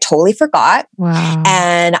memory I totally forgot. Wow.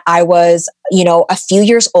 And I was, a few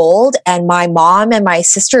years old, and my mom and my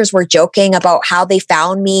sisters were joking about how they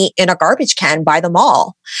found me in a garbage can by the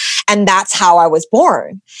mall. And that's how I was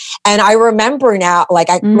born. And I remember now, like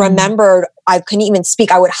I remembered, I couldn't even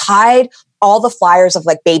speak. I would hide all the flyers of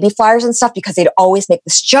like baby flyers and stuff because they'd always make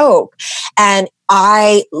this joke. And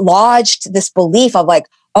I lodged this belief of like,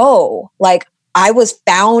 oh, like I was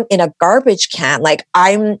found in a garbage can. Like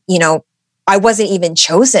I wasn't even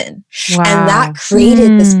chosen. Wow. And that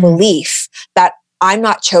created this belief that I'm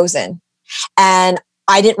not chosen. And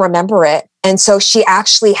I didn't remember it. And so she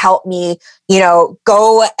actually helped me,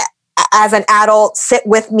 go as an adult, sit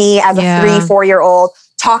with me as a 3-4-year-old,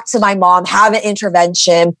 talk to my mom, have an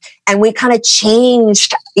intervention. And we kind of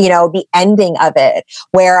changed, the ending of it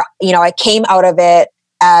where, I came out of it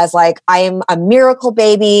as like, I am a miracle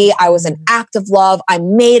baby. I was an act of love.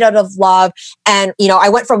 I'm made out of love. And, I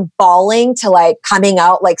went from bawling to like coming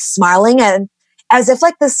out, like smiling, and as if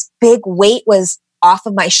like this big weight was off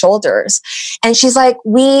of my shoulders. And she's like,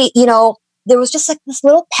 there was just like this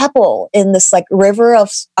little pebble in this like river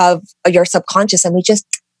of your subconscious. And we just,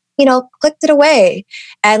 clicked it away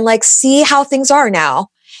and like see how things are now.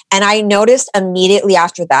 And I noticed immediately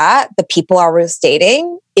after that, the people I was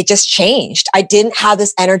dating, it just changed. I didn't have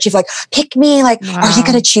this energy of like, pick me, like, wow. Are you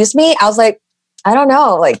going to choose me? I was like, I don't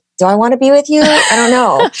know. Like, do I want to be with you? I don't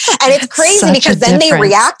know. And it's crazy because then they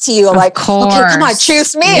react to you like, okay, come on,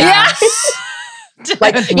 choose me. Yeah.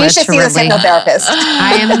 Like, you should see this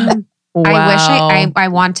hypnotherapist. Wow. I wish I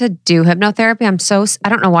want to do hypnotherapy. I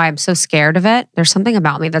don't know why I'm so scared of it. There's something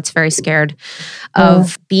about me that's very scared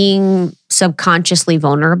of being subconsciously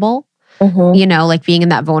vulnerable, like being in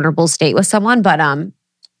that vulnerable state with someone, but I'm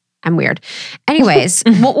weird. Anyways,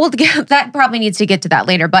 we'll get, that probably needs to get to that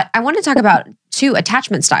later, but I want to talk about two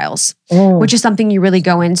attachment styles, which is something you really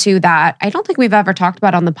go into that I don't think we've ever talked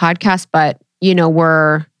about on the podcast, but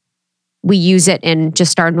we use it in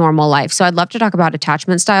just our normal life. So I'd love to talk about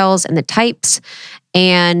attachment styles and the types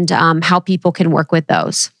and how people can work with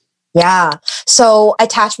those. Yeah. So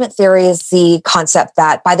attachment theory is the concept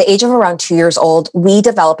that by the age of around 2 years old, we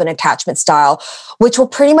develop an attachment style, which will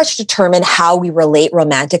pretty much determine how we relate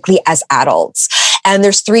romantically as adults. And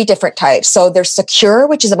there's 3 different types. So there's secure,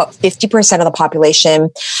 which is about 50% of the population.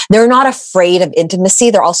 They're not afraid of intimacy.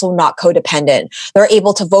 They're also not codependent. They're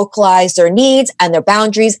able to vocalize their needs and their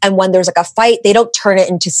boundaries. And when there's like a fight, they don't turn it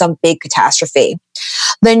into some big catastrophe.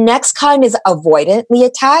 The next kind is avoidantly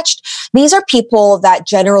attached. These are people that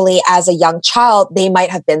generally, as a young child, they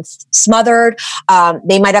might have been smothered.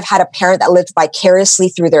 They might have had a parent that lived vicariously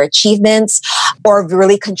through their achievements, or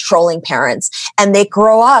really controlling parents. And they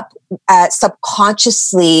grow up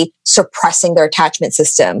subconsciously suppressing their attachment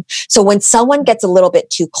system. So when someone gets a little bit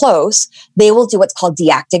too close, they will do what's called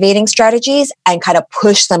deactivating strategies and kind of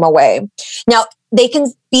push them away. Now, they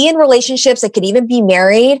can be in relationships, they could even be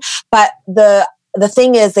married, but the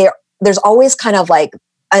thing is, there's always kind of like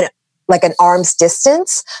an arm's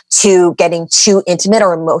distance to getting too intimate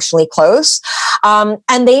or emotionally close.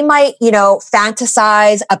 And they might,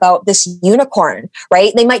 fantasize about this unicorn,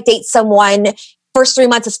 right? They might date someone, first 3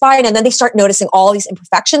 months is fine. And then they start noticing all these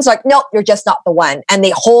imperfections. Like, nope, you're just not the one. And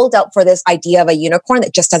they hold out for this idea of a unicorn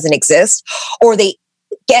that just doesn't exist. Or they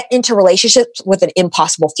get into relationships with an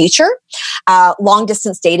impossible future. Long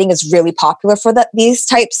distance dating is really popular for these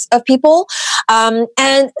types of people.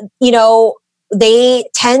 And, you know, they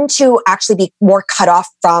tend to actually be more cut off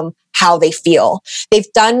from how they feel.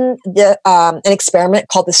 They've done an experiment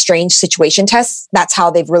called the strange situation test. That's how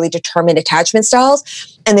they've really determined attachment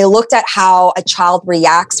styles. And they looked at how a child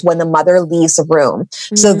reacts when the mother leaves the room.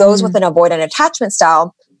 So those with an avoidant attachment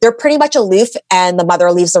style, they're pretty much aloof and the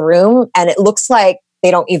mother leaves the room and it looks like they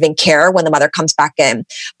don't even care when the mother comes back in.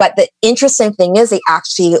 But the interesting thing is they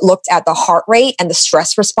actually looked at the heart rate and the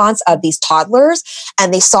stress response of these toddlers.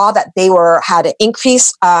 And they saw that they had an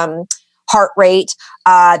increased heart rate.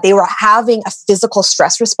 They were having a physical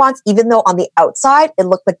stress response, even though on the outside, it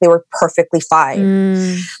looked like they were perfectly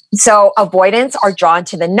fine. So avoidants are drawn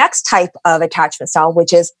to the next type of attachment style,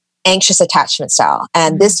 which is anxious attachment style.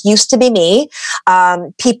 And this used to be me.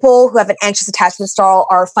 People who have an anxious attachment style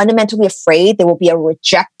are fundamentally afraid they will be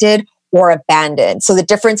rejected or abandoned. So the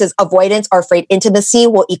difference is avoidants are afraid intimacy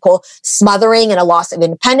will equal smothering and a loss of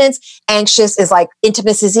independence. Anxious is like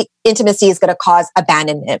intimacy is going to cause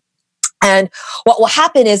abandonment. And what will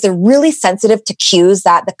happen is they're really sensitive to cues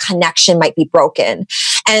that the connection might be broken.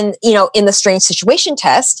 And, you know, in the strange situation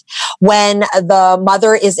test, when the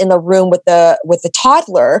mother is in the room with the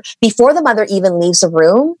toddler, before the mother even leaves the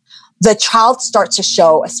room, the child starts to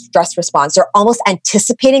show a stress response. They're almost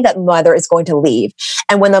anticipating that mother is going to leave.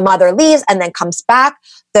 And when the mother leaves and then comes back,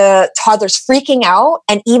 the toddler's freaking out.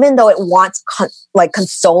 And even though it wants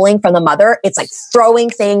consoling from the mother, it's like throwing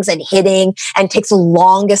things and hitting and takes the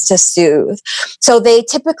longest to soothe. So they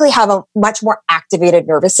typically have a much more activated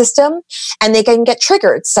nervous system and they can get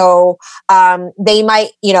triggered. So they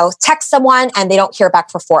might, you know, text someone and they don't hear back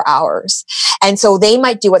for 4 hours. And so they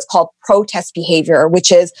might do what's called protest behavior,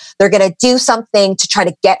 which is they're going to do something to try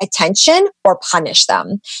to get attention or punish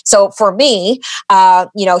them. So for me,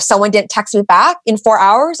 you know, someone didn't text me back in 4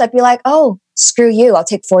 hours. I'd be like, oh, screw you. I'll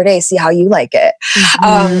take 4 days, see how you like it.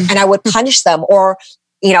 And I would punish them or,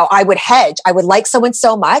 you know, I would hedge. I would like someone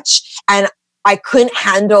so much and I couldn't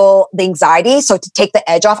handle the anxiety. So to take the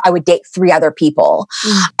edge off, I would date 3 other people.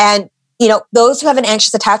 And, you know, those who have an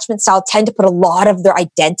anxious attachment style tend to put a lot of their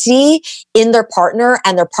identity in their partner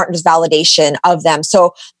and their partner's validation of them.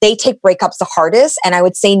 So they take breakups the hardest. And I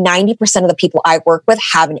would say 90% of the people I work with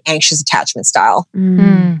have an anxious attachment style.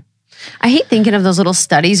 I hate thinking of those little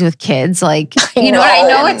studies with kids. Like, you know, I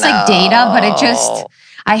know it's like data, but it just,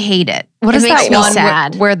 I hate it. What is that one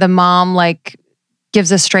sad. Where the mom like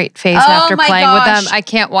gives a straight face after playing with them? I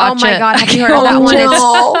can't watch it. Oh my God. Have you heard of that one?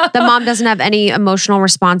 It's, the mom doesn't have any emotional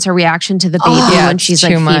response or reaction to the baby when she's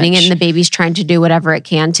like feeding it and the baby's trying to do whatever it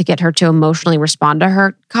can to get her to emotionally respond to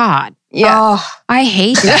her. God. Yeah. I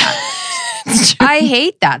hate that. I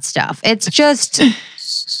hate that stuff. It's just...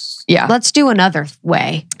 Yeah. Let's do another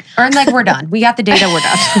way. Or like, we're done. We got the data, we're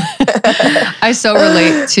done. I so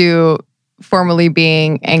relate to formerly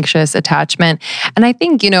being anxious attachment. And I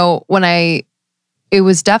think, you know, it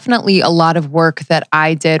was definitely a lot of work that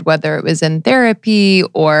I did, whether it was in therapy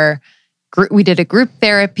or we did a group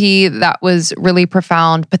therapy that was really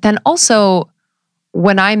profound. But then also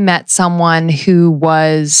when I met someone who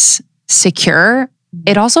was secure,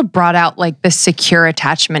 it also brought out like the secure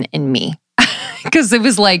attachment in me. Because it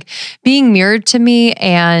was like being mirrored to me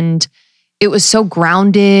and it was so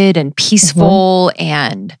grounded and peaceful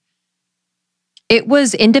and it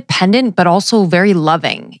was independent, but also very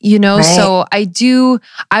loving, you know? Right. So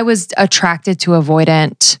I was attracted to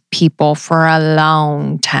avoidant people for a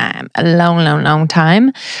long time, long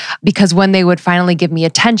time. Because when they would finally give me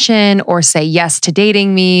attention or say yes to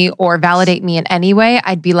dating me or validate me in any way,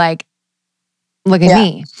 I'd be like, look at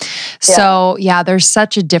me. So yeah, there's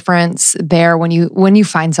such a difference there when you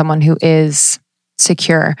find someone who is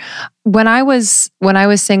secure. When I was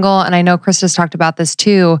single, and I know Krista's talked about this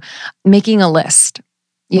too, making a list,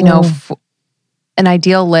 you know, an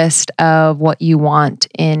ideal list of what you want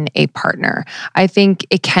in a partner. I think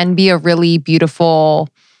it can be a really beautiful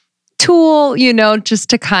tool, you know, just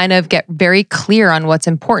to kind of get very clear on what's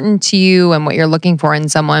important to you and what you're looking for in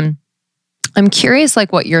someone. I'm curious,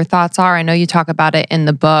 like, what your thoughts are. I know you talk about it in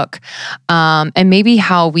the book, and maybe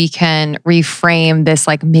how we can reframe this,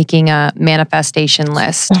 like making a manifestation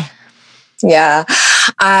list. Yeah.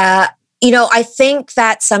 You know, I think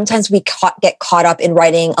that sometimes we get caught up in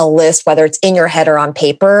writing a list, whether it's in your head or on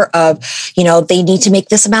paper, of, you know, they need to make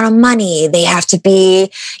this amount of money. They have to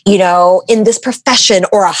be, you know, in this profession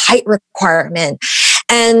or a height requirement.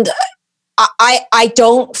 And I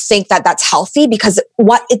don't think that that's healthy, because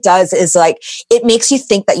what it does is like, it makes you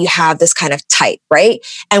think that you have this kind of type, right?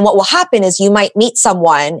 And what will happen is you might meet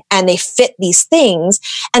someone and they fit these things,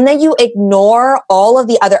 and then you ignore all of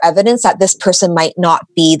the other evidence that this person might not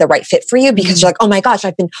be the right fit for you, because you're like, oh my gosh,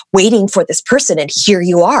 I've been waiting for this person and here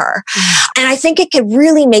you are. And I think it can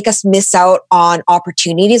really make us miss out on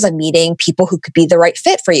opportunities of meeting people who could be the right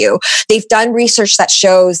fit for you. They've done research that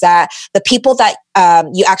shows that the people that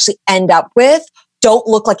you actually end up with don't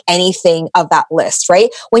look like anything of that list, right?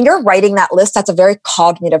 When you're writing that list, that's a very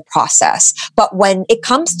cognitive process. But when it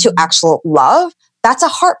comes to actual love, that's a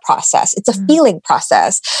heart process. It's a feeling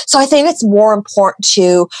process. So I think it's more important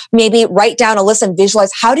to maybe write down a list and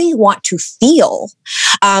visualize, how do you want to feel?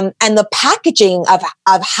 And the packaging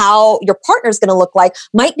of how your partner is going to look like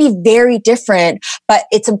might be very different, but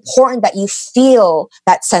it's important that you feel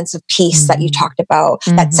that sense of peace that you talked about,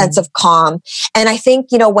 that sense of calm. And I think,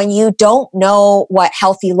 when you don't know what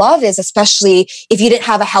healthy love is, especially if you didn't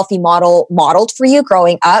have a healthy model modeled for you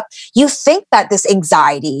growing up, you think that this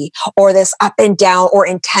anxiety or this up and down or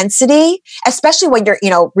intensity, especially when you're,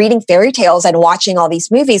 reading fairy tales and watching all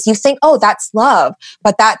these movies, you think, oh, that's love,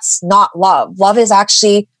 but that's not love. Love is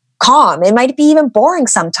actually calm. It might be even boring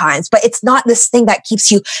sometimes, but it's not this thing that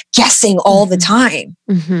keeps you guessing all the time.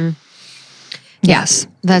 Yes,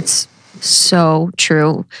 that's so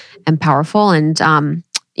true and powerful. And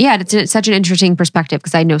it's such an interesting perspective,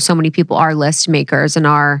 because I know so many people are list makers and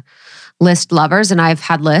are list lovers, and I've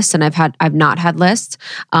had lists and I've not had lists,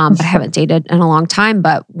 but I haven't dated in a long time.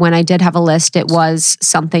 But when I did have a list, it was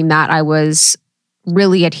something that I was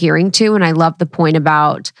really adhering to. And I love the point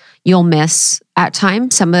about you'll miss at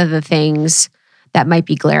times some of the things that might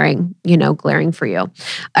be glaring for you.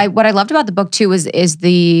 What I loved about the book too is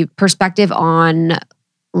the perspective on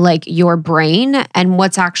like your brain and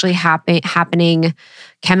what's actually happening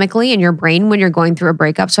chemically in your brain when you're going through a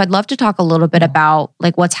breakup. So I'd love to talk a little bit about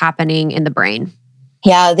like what's happening in the brain.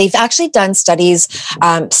 Yeah, they've actually done studies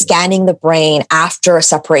scanning the brain after a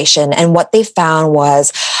separation. And what they found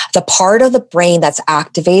was the part of the brain that's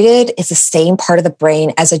activated is the same part of the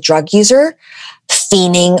brain as a drug user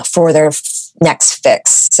fiending for their next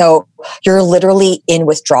fix. So you're literally in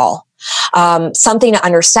withdrawal. Something to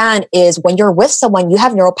understand is when you're with someone, you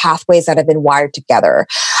have neural pathways that have been wired together.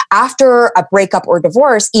 After a breakup or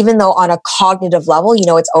divorce, even though on a cognitive level,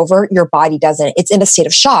 it's over, your body doesn't. It's in a state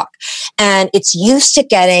of shock. And it's used to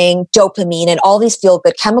getting dopamine and all these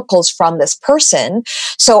feel-good chemicals from this person.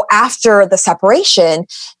 So after the separation,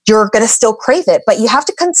 you're going to still crave it. But you have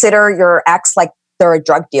to consider your ex like they're a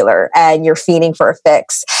drug dealer and you're fiending for a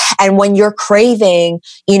fix. And when you're craving,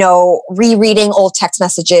 rereading old text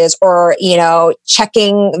messages or,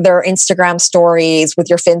 checking their Instagram stories with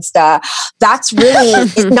your Finsta, that's really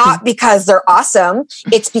not because they're awesome.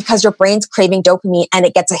 It's because your brain's craving dopamine and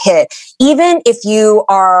it gets a hit. Even if you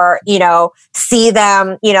are, see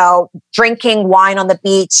them, drinking wine on the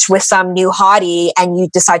beach with some new hottie and you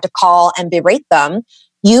decide to call and berate them,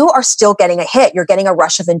 you are still getting a hit. You're getting a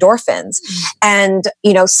rush of endorphins. And,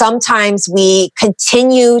 sometimes we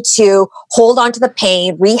continue to hold on to the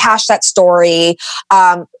pain, rehash that story,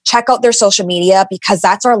 check out their social media, because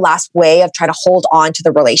that's our last way of trying to hold on to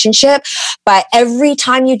the relationship. But every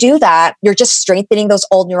time you do that, you're just strengthening those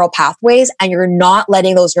old neural pathways and you're not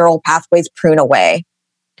letting those neural pathways prune away.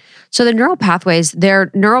 So the neural pathways,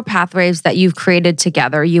 they're neural pathways that you've created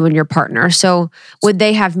together, you and your partner. So would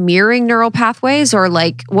they have mirroring neural pathways, or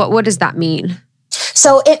like, what does that mean?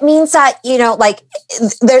 So it means that,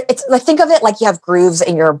 think of it like you have grooves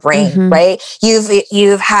in your brain, right?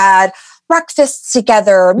 You've had breakfasts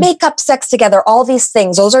together, makeup, sex together, all these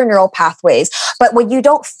things. Those are neural pathways. But when you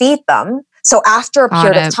don't feed them, so after a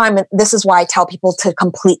period of time, and this is why I tell people to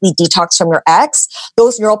completely detox from your ex,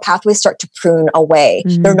 those neural pathways start to prune away.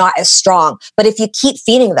 They're not as strong. But if you keep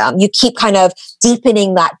feeding them, you keep kind of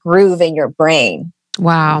deepening that groove in your brain.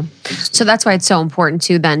 Wow. So that's why it's so important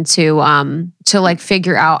too, then to like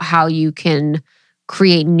figure out how you can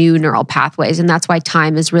create new neural pathways. And that's why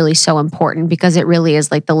time is really so important, because it really is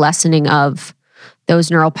like the lessening of those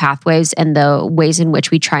neural pathways and the ways in which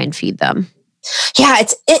we try and feed them. Yeah,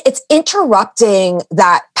 it's interrupting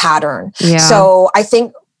that pattern. Yeah. So I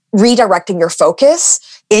think redirecting your focus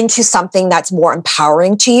into something that's more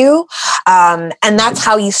empowering to you. And that's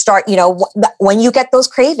how you start, when you get those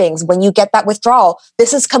cravings, when you get that withdrawal,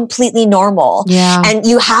 this is completely normal. Yeah. And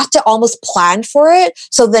you have to almost plan for it.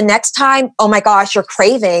 So the next time, oh my gosh, you're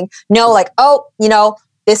craving,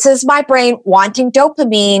 this this is my brain wanting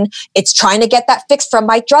dopamine. It's trying to get that fix from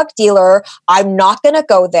my drug dealer. I'm not going to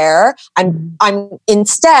go there. I'm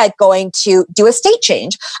instead going to do a state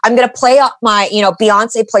change. I'm going to play up my,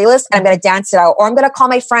 Beyonce playlist and I'm going to dance it out. Or I'm going to call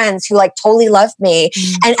my friends who like totally love me.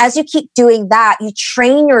 And as you keep doing that, you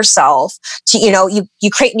train yourself to, you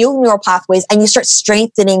create new neural pathways and you start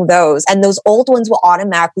strengthening those. And those old ones will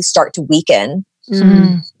automatically start to weaken.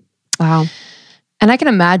 Wow. And I can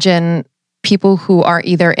imagine people who are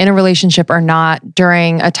either in a relationship or not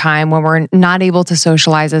during a time when we're not able to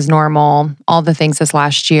socialize as normal, all the things this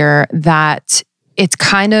last year, that it's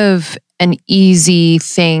kind of an easy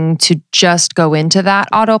thing to just go into that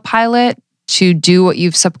autopilot to do what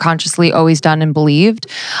you've subconsciously always done and believed,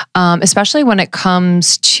 especially when it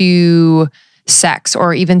comes to sex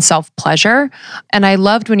or even self-pleasure. And I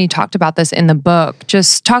loved when you talked about this in the book,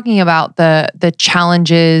 just talking about the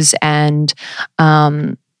challenges and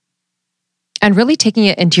really taking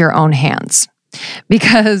it into your own hands.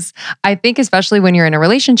 Because I think especially when you're in a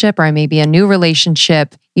relationship or maybe a new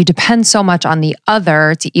relationship, you depend so much on the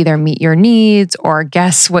other to either meet your needs or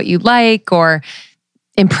guess what you like or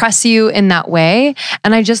impress you in that way.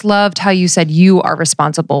 And I just loved how you said you are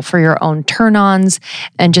responsible for your own turn-ons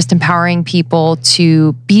and just empowering people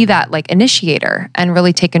to be that like initiator and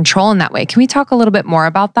really take control in that way. Can we talk a little bit more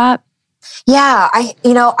about that? Yeah, I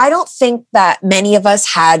don't think that many of us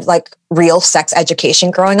had like real sex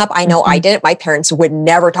education growing up. I know I didn't. My parents would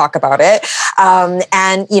never talk about it.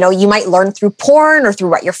 And you might learn through porn or through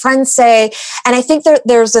what your friends say. And I think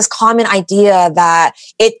there's this common idea that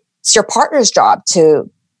it's your partner's job to,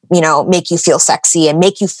 make you feel sexy and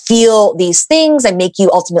make you feel these things and make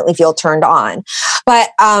you ultimately feel turned on. But,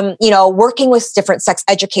 working with different sex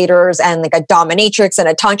educators and like a dominatrix and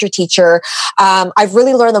a tantra teacher, I've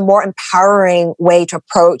really learned the more empowering way to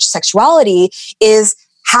approach sexuality is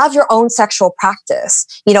have your own sexual practice.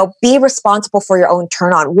 Be responsible for your own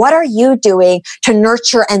turn on. What are you doing to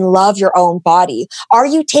nurture and love your own body? Are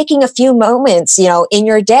you taking a few moments, in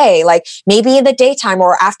your day, like maybe in the daytime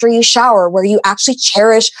or after you shower, where you actually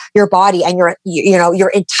cherish your body and you're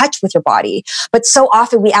in touch with your body? But so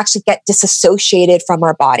often we actually get disassociated from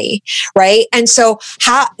our body, right? And so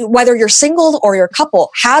whether you're single or you're a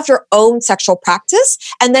couple, have your own sexual practice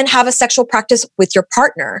and then have a sexual practice with your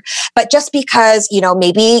partner. But just because,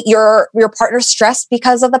 maybe your partner's stressed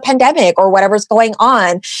because of the pandemic or whatever's going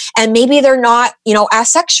on, and maybe they're not,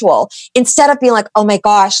 as sexual, instead of being like, oh my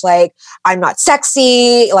gosh, like I'm not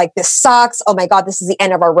sexy, like this sucks, oh my God, this is the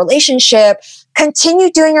end of our relationship,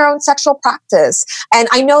 continue doing your own sexual practice. And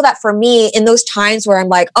I know that for me, in those times where I'm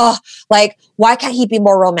like, oh, like, why can't he be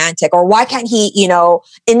more romantic? Or why can't he,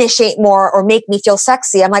 initiate more or make me feel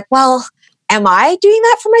sexy? I'm like, well, am I doing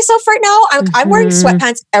that for myself right now? I'm wearing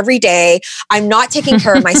sweatpants every day. I'm not taking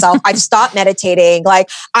care of myself. I've stopped meditating. Like,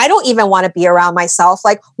 I don't even want to be around myself.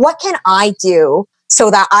 Like, what can I do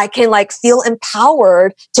so that I can like feel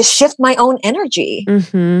empowered to shift my own energy?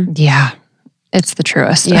 Yeah. It's the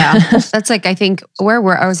truest. Yeah. That's like, I think I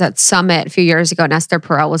was at Summit a few years ago and Esther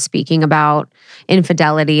Perel was speaking about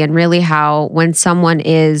infidelity and really how when someone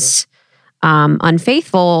is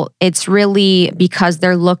unfaithful, it's really because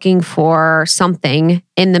they're looking for something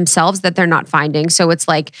in themselves that they're not finding. So it's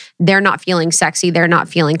like they're not feeling sexy, they're not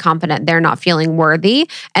feeling competent, they're not feeling worthy,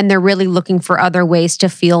 and they're really looking for other ways to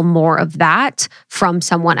feel more of that from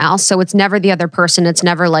someone else. So it's never the other person. It's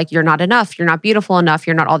never like you're not enough, you're not beautiful enough,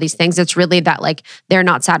 you're not all these things. It's really that like they're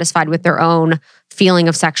not satisfied with their own feeling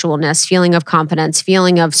of sexualness, feeling of competence,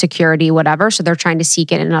 feeling of security, whatever. So they're trying to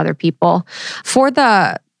seek it in other people.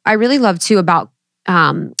 I really love too about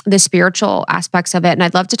the spiritual aspects of it. And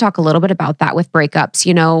I'd love to talk a little bit about that with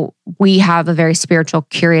breakups. We have a very spiritual,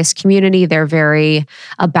 curious community. They're very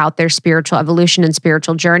about their spiritual evolution and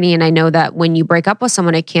spiritual journey. And I know that when you break up with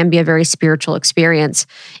someone, it can be a very spiritual experience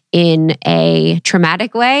in a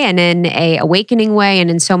traumatic way and in a awakening way and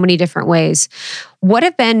in so many different ways. What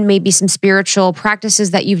have been maybe some spiritual practices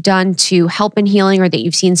that you've done to help in healing or that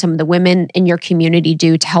you've seen some of the women in your community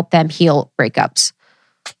do to help them heal breakups?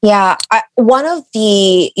 Yeah, one of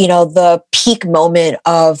the peak moment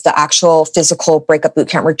of the actual physical breakup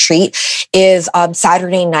bootcamp retreat is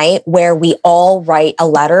Saturday night, where we all write a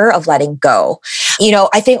letter of letting go.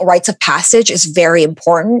 I think rites of passage is very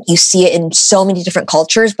important. You see it in so many different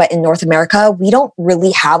cultures, but in North America, we don't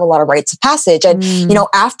really have a lot of rites of passage. And,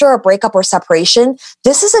 after a breakup or separation,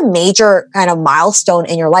 this is a major kind of milestone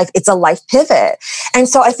in your life. It's a life pivot. And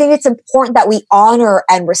so I think it's important that we honor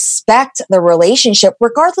and respect the relationship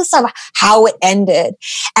regardless of how it ended.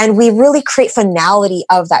 And we really create finality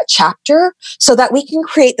of that chapter so that we can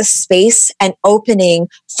create the space and opening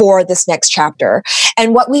for this next chapter.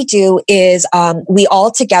 And what we do is we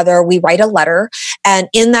all together, we write a letter. And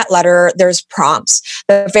in that letter, there's prompts.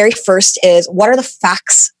 The very first is, what are the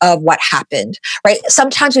facts of what happened, right?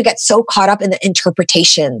 Sometimes we get so caught up in the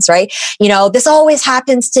interpretations, right? You know, this always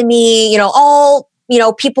happens to me, you know, all, you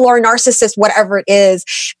know, people are narcissists, whatever it is.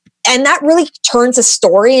 And that really turns a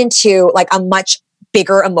story into like a much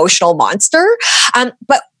bigger emotional monster.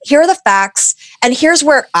 But here are the facts. And here's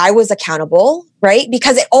where I was accountable, right?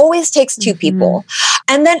 Because it always takes two people.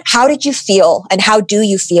 And then how did you feel? And how do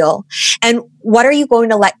you feel? And what are you going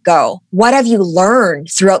to let go? What have you learned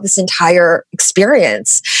throughout this entire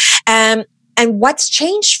experience? And what's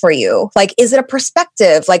changed for you? Like, is it a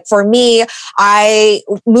perspective? Like for me, I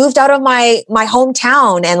moved out of my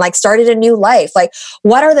hometown and like started a new life. Like,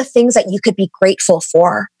 what are the things that you could be grateful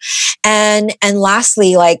for? And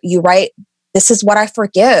lastly, like you write, this is what I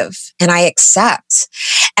forgive and I accept.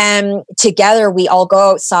 And together we all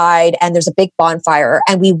go outside and there's a big bonfire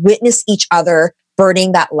and we witness each other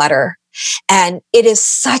burning that letter. And it is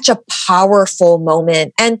such a powerful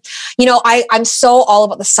moment. And, you know, I'm so all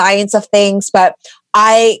about the science of things, but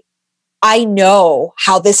I know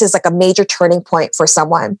how this is like a major turning point for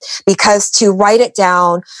someone, because to write it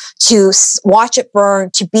down, to watch it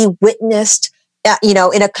burn, to be witnessed, you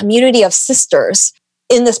know, in a community of sisters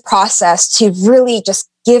in this process, to really just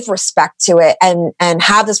give respect to it and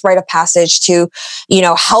have this rite of passage to, you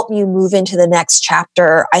know, help you move into the next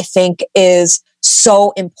chapter, I think is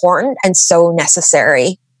so important and so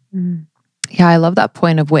necessary. Yeah, I love that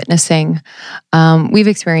point of witnessing. We've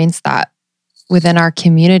experienced that within our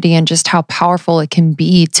community and just how powerful it can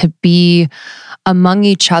be to be among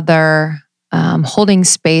each other, holding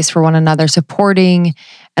space for one another, supporting,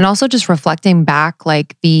 and also just reflecting back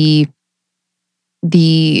like the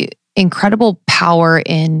incredible power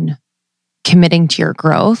in committing to your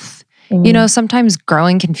growth. You know, sometimes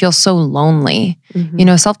growing can feel so lonely. You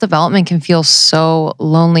know, self-development can feel so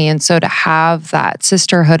lonely. And so to have that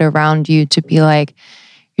sisterhood around you to be like,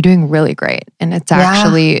 you're doing really great. And it's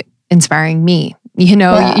actually inspiring me. You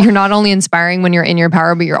know, you're not only inspiring when you're in your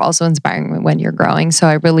power, but you're also inspiring when you're growing. So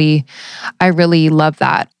I really love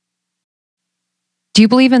that. Do you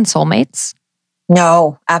believe in soulmates?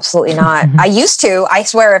 No, absolutely not. I used to. I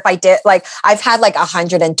swear if I did, like, I've had like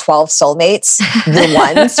 112 soulmates, the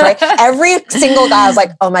ones, right? Every single guy I was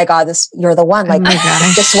like, oh my God, you're the one. Like,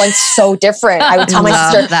 this one's so different. I would tell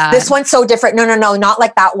my sister, this one's so different. No, not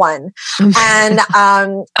like that one. And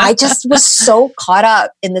I just was so caught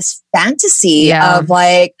up in this fantasy of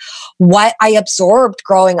like what I absorbed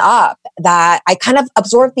growing up, that I kind of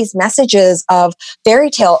absorbed these messages of fairy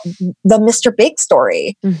tale, the Mr. Big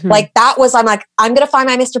story. Like that was, I'm like, I'm going to find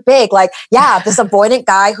my Mr. Big. Like, yeah, this avoidant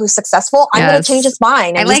guy who's successful, I'm going to change his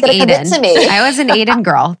mind. And he's going to commit to me. I was an Aiden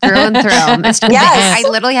girl through and through. Mr. Big. I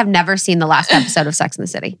literally have never seen the last episode of Sex and the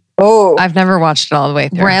City. Oh, I've never watched it all the way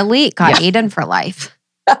through. Really? Got Aiden for life.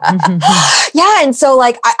 Yeah. And so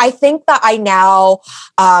like, I think that I now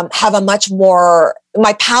have a much more,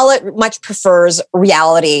 my palate much prefers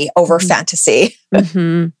reality over fantasy. I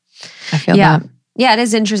feel that. Yeah, it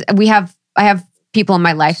is interesting. I have people in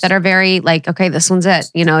my life that are very like, okay, this one's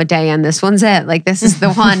it, you know, a day and this one's it. Like, this is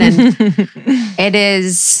the one. And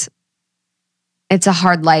it's a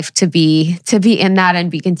hard life to be in that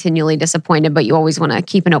and be continually disappointed, but you always want to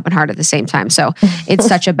keep an open heart at the same time. So it's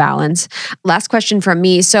such a balance. Last question from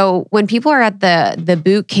me. So when people are at the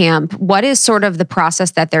boot camp, what is sort of the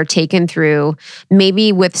process that they're taken through,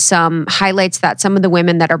 maybe with some highlights that some of the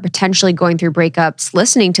women that are potentially going through breakups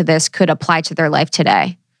listening to this could apply to their life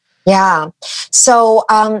today? Yeah. So,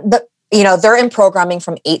 they're in programming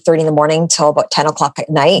from 8:30 in the morning till about 10 o'clock at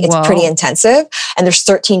night. It's pretty intensive. And there's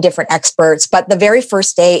 13 different experts. But the very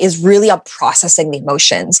first day is really on processing the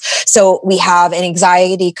emotions. So we have an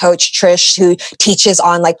anxiety coach, Trish, who teaches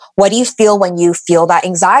on like, what do you feel when you feel that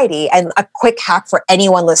anxiety? And a quick hack for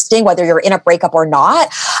anyone listening, whether you're in a breakup or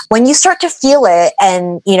not, when you start to feel it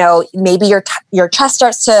and, you know, maybe your chest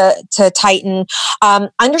starts to tighten,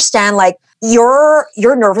 understand like your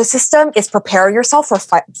nervous system is preparing yourself for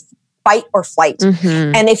fight or flight.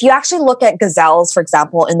 And if you actually look at gazelles, for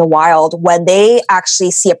example, in the wild, when they actually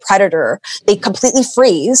see a predator, they completely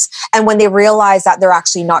freeze. And when they realize that they're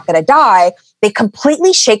actually not going to die, they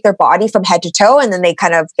completely shake their body from head to toe. And then they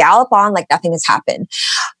kind of gallop on like nothing has happened.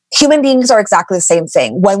 human beings are exactly the same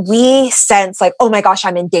thing. When we sense like, oh my gosh,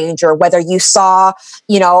 I'm in danger, whether you saw,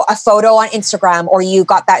 a photo on Instagram or you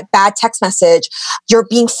got that bad text message, you're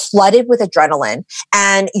being flooded with adrenaline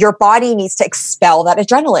and your body needs to expel that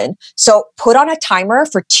adrenaline. So put on a timer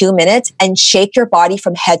for 2 minutes and shake your body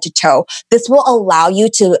from head to toe. This will allow you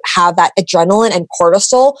to have that adrenaline and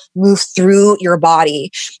cortisol move through your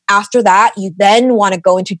body. After that, you then want to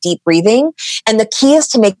go into deep breathing. And the key is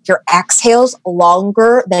to make your exhales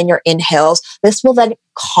longer than your inhales. This will then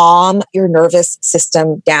calm your nervous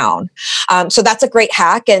system down. So that's a great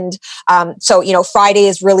hack. And Friday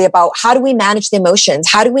is really about how do we manage the emotions?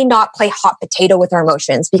 How do we not play hot potato with our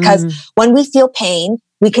emotions? Because when we feel pain,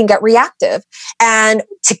 we can get reactive. And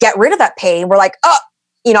to get rid of that pain, we're like,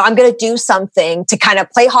 I'm going to do something to kind of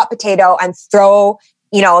play hot potato and throw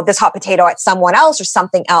this hot potato at someone else or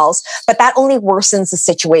something else, but that only worsens the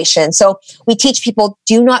situation. So we teach people,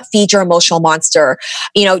 do not feed your emotional monster.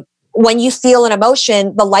 When you feel an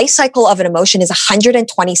emotion, the life cycle of an emotion is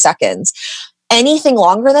 120 seconds. Anything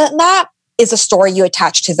longer than that is a story you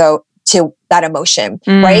attach to that emotion,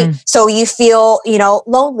 right? So you feel,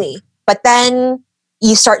 lonely, but then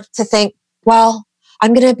you start to think, well,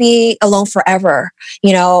 I'm going to be alone forever.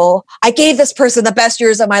 I gave this person the best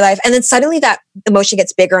years of my life. And then suddenly that emotion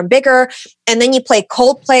gets bigger and bigger. And then you play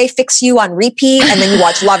Coldplay, Fix You on repeat. And then you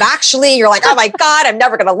watch Love Actually. You're like, oh my God, I'm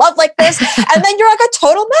never going to love like this. And then you're like a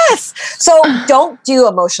total mess. So don't do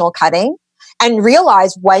emotional cutting. And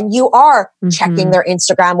realize when you are checking their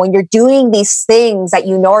Instagram, when you're doing these things that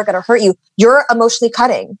you know are going to hurt you, you're emotionally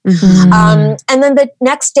cutting. And then the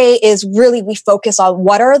next day is really, we focus on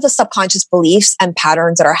what are the subconscious beliefs and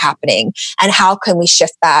patterns that are happening and how can we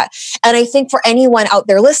shift that? And I think for anyone out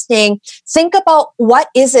there listening, think about what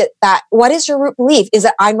is your root belief? Is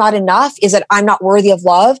it I'm not enough? Is it I'm not worthy of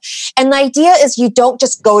love? And the idea is you don't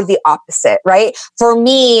just go to the opposite, right? For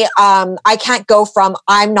me, I can't go from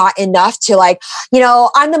I'm not enough to like,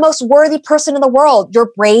 I'm the most worthy person in the world.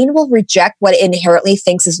 Your brain will reject what it inherently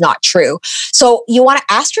thinks is not true. So you want to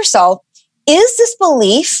ask yourself, is this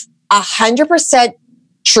belief 100%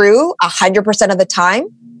 true 100% of the time?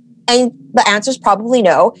 And the answer is probably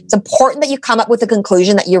no. It's important that you come up with a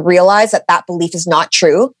conclusion that you realize that belief is not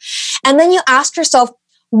true. And then you ask yourself,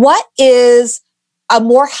 what is a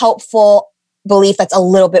more helpful belief that's a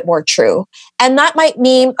little bit more true? And that might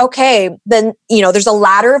mean, okay, then, there's a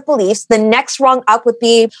ladder of beliefs. The next rung up would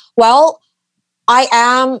be, well,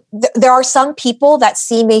 there are some people that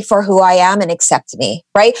see me for who I am and accept me,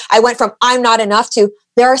 right? I went from I'm not enough to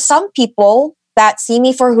there are some people that see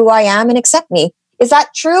me for who I am and accept me. Is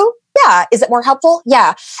that true? Yeah. Is it more helpful?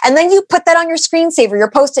 Yeah. And then you put that on your screensaver, your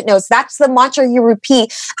Post-it notes. That's the mantra you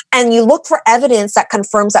repeat. And you look for evidence that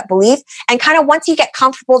confirms that belief. And kind of once you get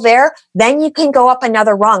comfortable there, then you can go up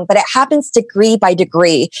another rung. But it happens degree by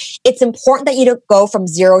degree. It's important that you don't go from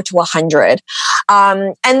 0 to 100.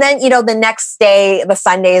 And then, the next day, the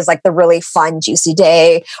Sunday is like the really fun, juicy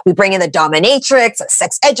day. We bring in the dominatrix,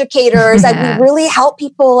 sex educators, and we really help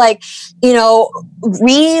people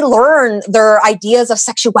relearn their ideas of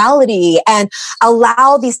sexuality and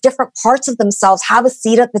allow these different parts of themselves have a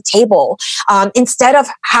seat at the table instead of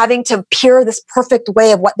having to peer this perfect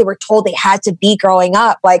way of what they were told they had to be growing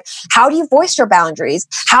up. Like, how do you voice your boundaries?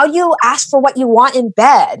 How do you ask for what you want in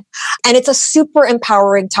bed? And it's a super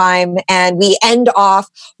empowering time. And we end off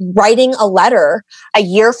writing a letter a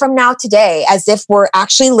year from now today, as if we're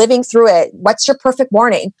actually living through it. What's your perfect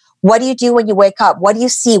morning? What do you do when you wake up? What do you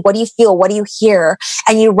see? What do you feel? What do you hear?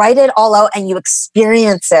 And you write it all out and you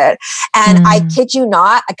experience it. And I kid you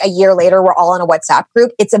not, like a year later, we're all in a WhatsApp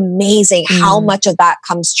group. It's amazing how much of that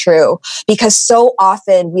comes true, because so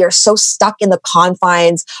often we are so stuck in the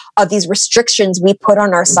confines of these restrictions we put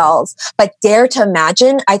on ourselves. But dare to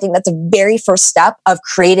imagine, I think that's a very first step of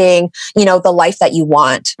creating, the life that you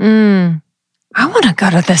want. I want to go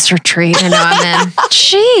to this retreat. I know I'm in.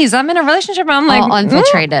 Jeez, I'm in a relationship. I'm like, I'll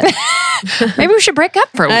infiltrate it. Maybe we should break up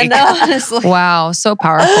for a week. I know, honestly. Wow, so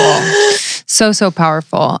powerful. So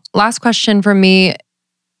powerful. Last question for me.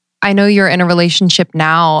 I know you're in a relationship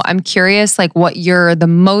now. I'm curious, what you're the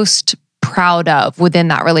most proud of within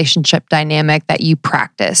that relationship dynamic that you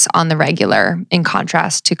practice on the regular, in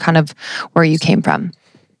contrast to kind of where you came from.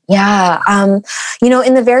 Yeah.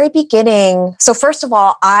 In the very beginning, so first of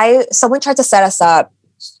all, someone tried to set us up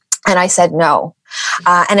and I said no.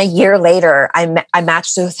 And a year later, I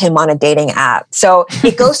matched with him on a dating app. So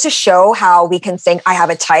it goes to show how we can think I have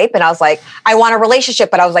a type. And I was like, I want a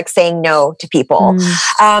relationship, but I was like saying no to people.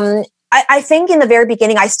 I think in the very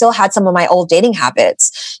beginning, I still had some of my old dating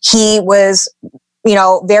habits. He was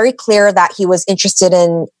very clear that he was interested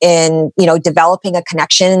in developing a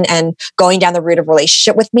connection and going down the route of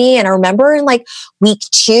relationship with me. And I remember in like week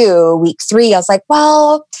 2, week 3, I was like,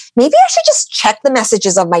 well, maybe I should just check the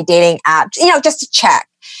messages of my dating app, just to check.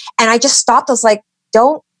 And I just stopped. I was like,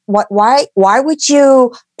 why would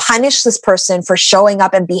you punish this person for showing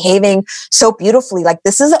up and behaving so beautifully? Like,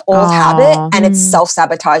 this is an old habit and it's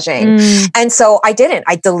self-sabotaging. And so I didn't.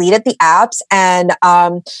 I deleted the apps, and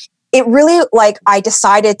it really, I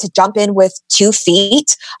decided to jump in with 2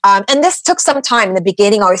 feet. And this took some time. In the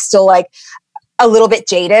beginning, I was still a little bit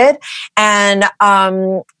jaded. And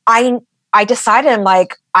I decided,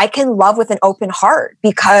 I can love with an open heart,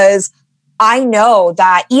 because I know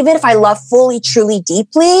that even if I love fully, truly,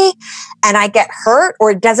 deeply, and I get hurt or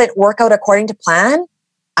it doesn't work out according to plan,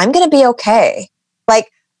 I'm going to be okay.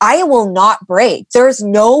 I will not break. There's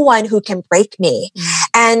no one who can break me.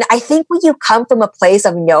 And I think when you come from a place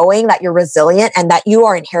of knowing that you're resilient and that you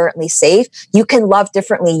are inherently safe, you can love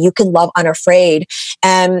differently. You can love unafraid.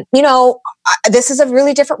 And, this is a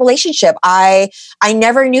really different relationship. I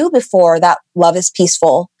never knew before that love is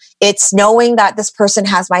peaceful. It's knowing that this person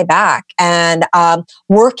has my back, and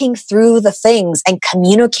working through the things and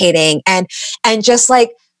communicating and just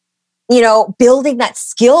building that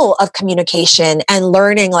skill of communication and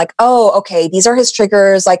learning okay, these are his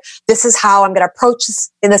triggers. This is how I'm going to approach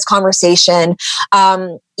this in this conversation.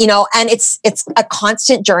 And it's a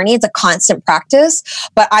constant journey. It's a constant practice,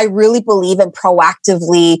 but I really believe in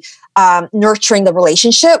proactively nurturing the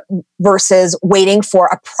relationship versus waiting for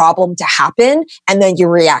a problem to happen and then you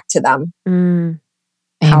react to them.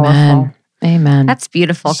 Powerful. Amen. That's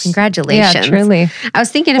beautiful. Congratulations. Yeah, truly. I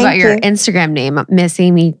was thinking about your Instagram name, Miss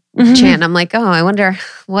Amy Chan. I'm like, I wonder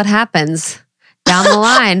what happens down the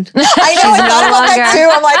line. I know. I thought about that too.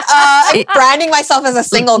 I'm I'm branding myself as a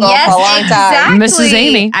single girl for a long time. Mrs.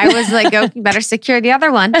 Amy. I was like, you better secure the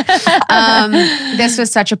other one. This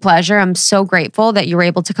was such a pleasure. I'm so grateful that you were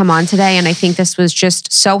able to come on today. And I think this was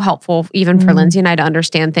just so helpful, even for Lindsay and I, to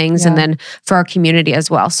understand things, and then for our community as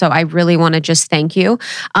well. So I really want to just thank you.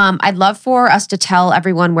 I'd love for us to tell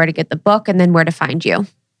everyone where to get the book and then where to find you.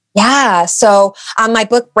 Yeah. So my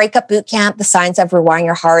book, Breakup Bootcamp, The Science of Rewiring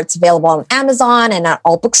Your Heart, is available on Amazon and at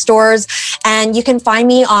all bookstores. And you can find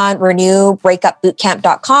me on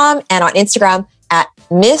renewbreakupbootcamp.com and on Instagram at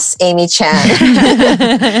Miss Amy Chan.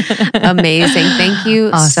 Amazing. Thank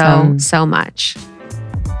you so much.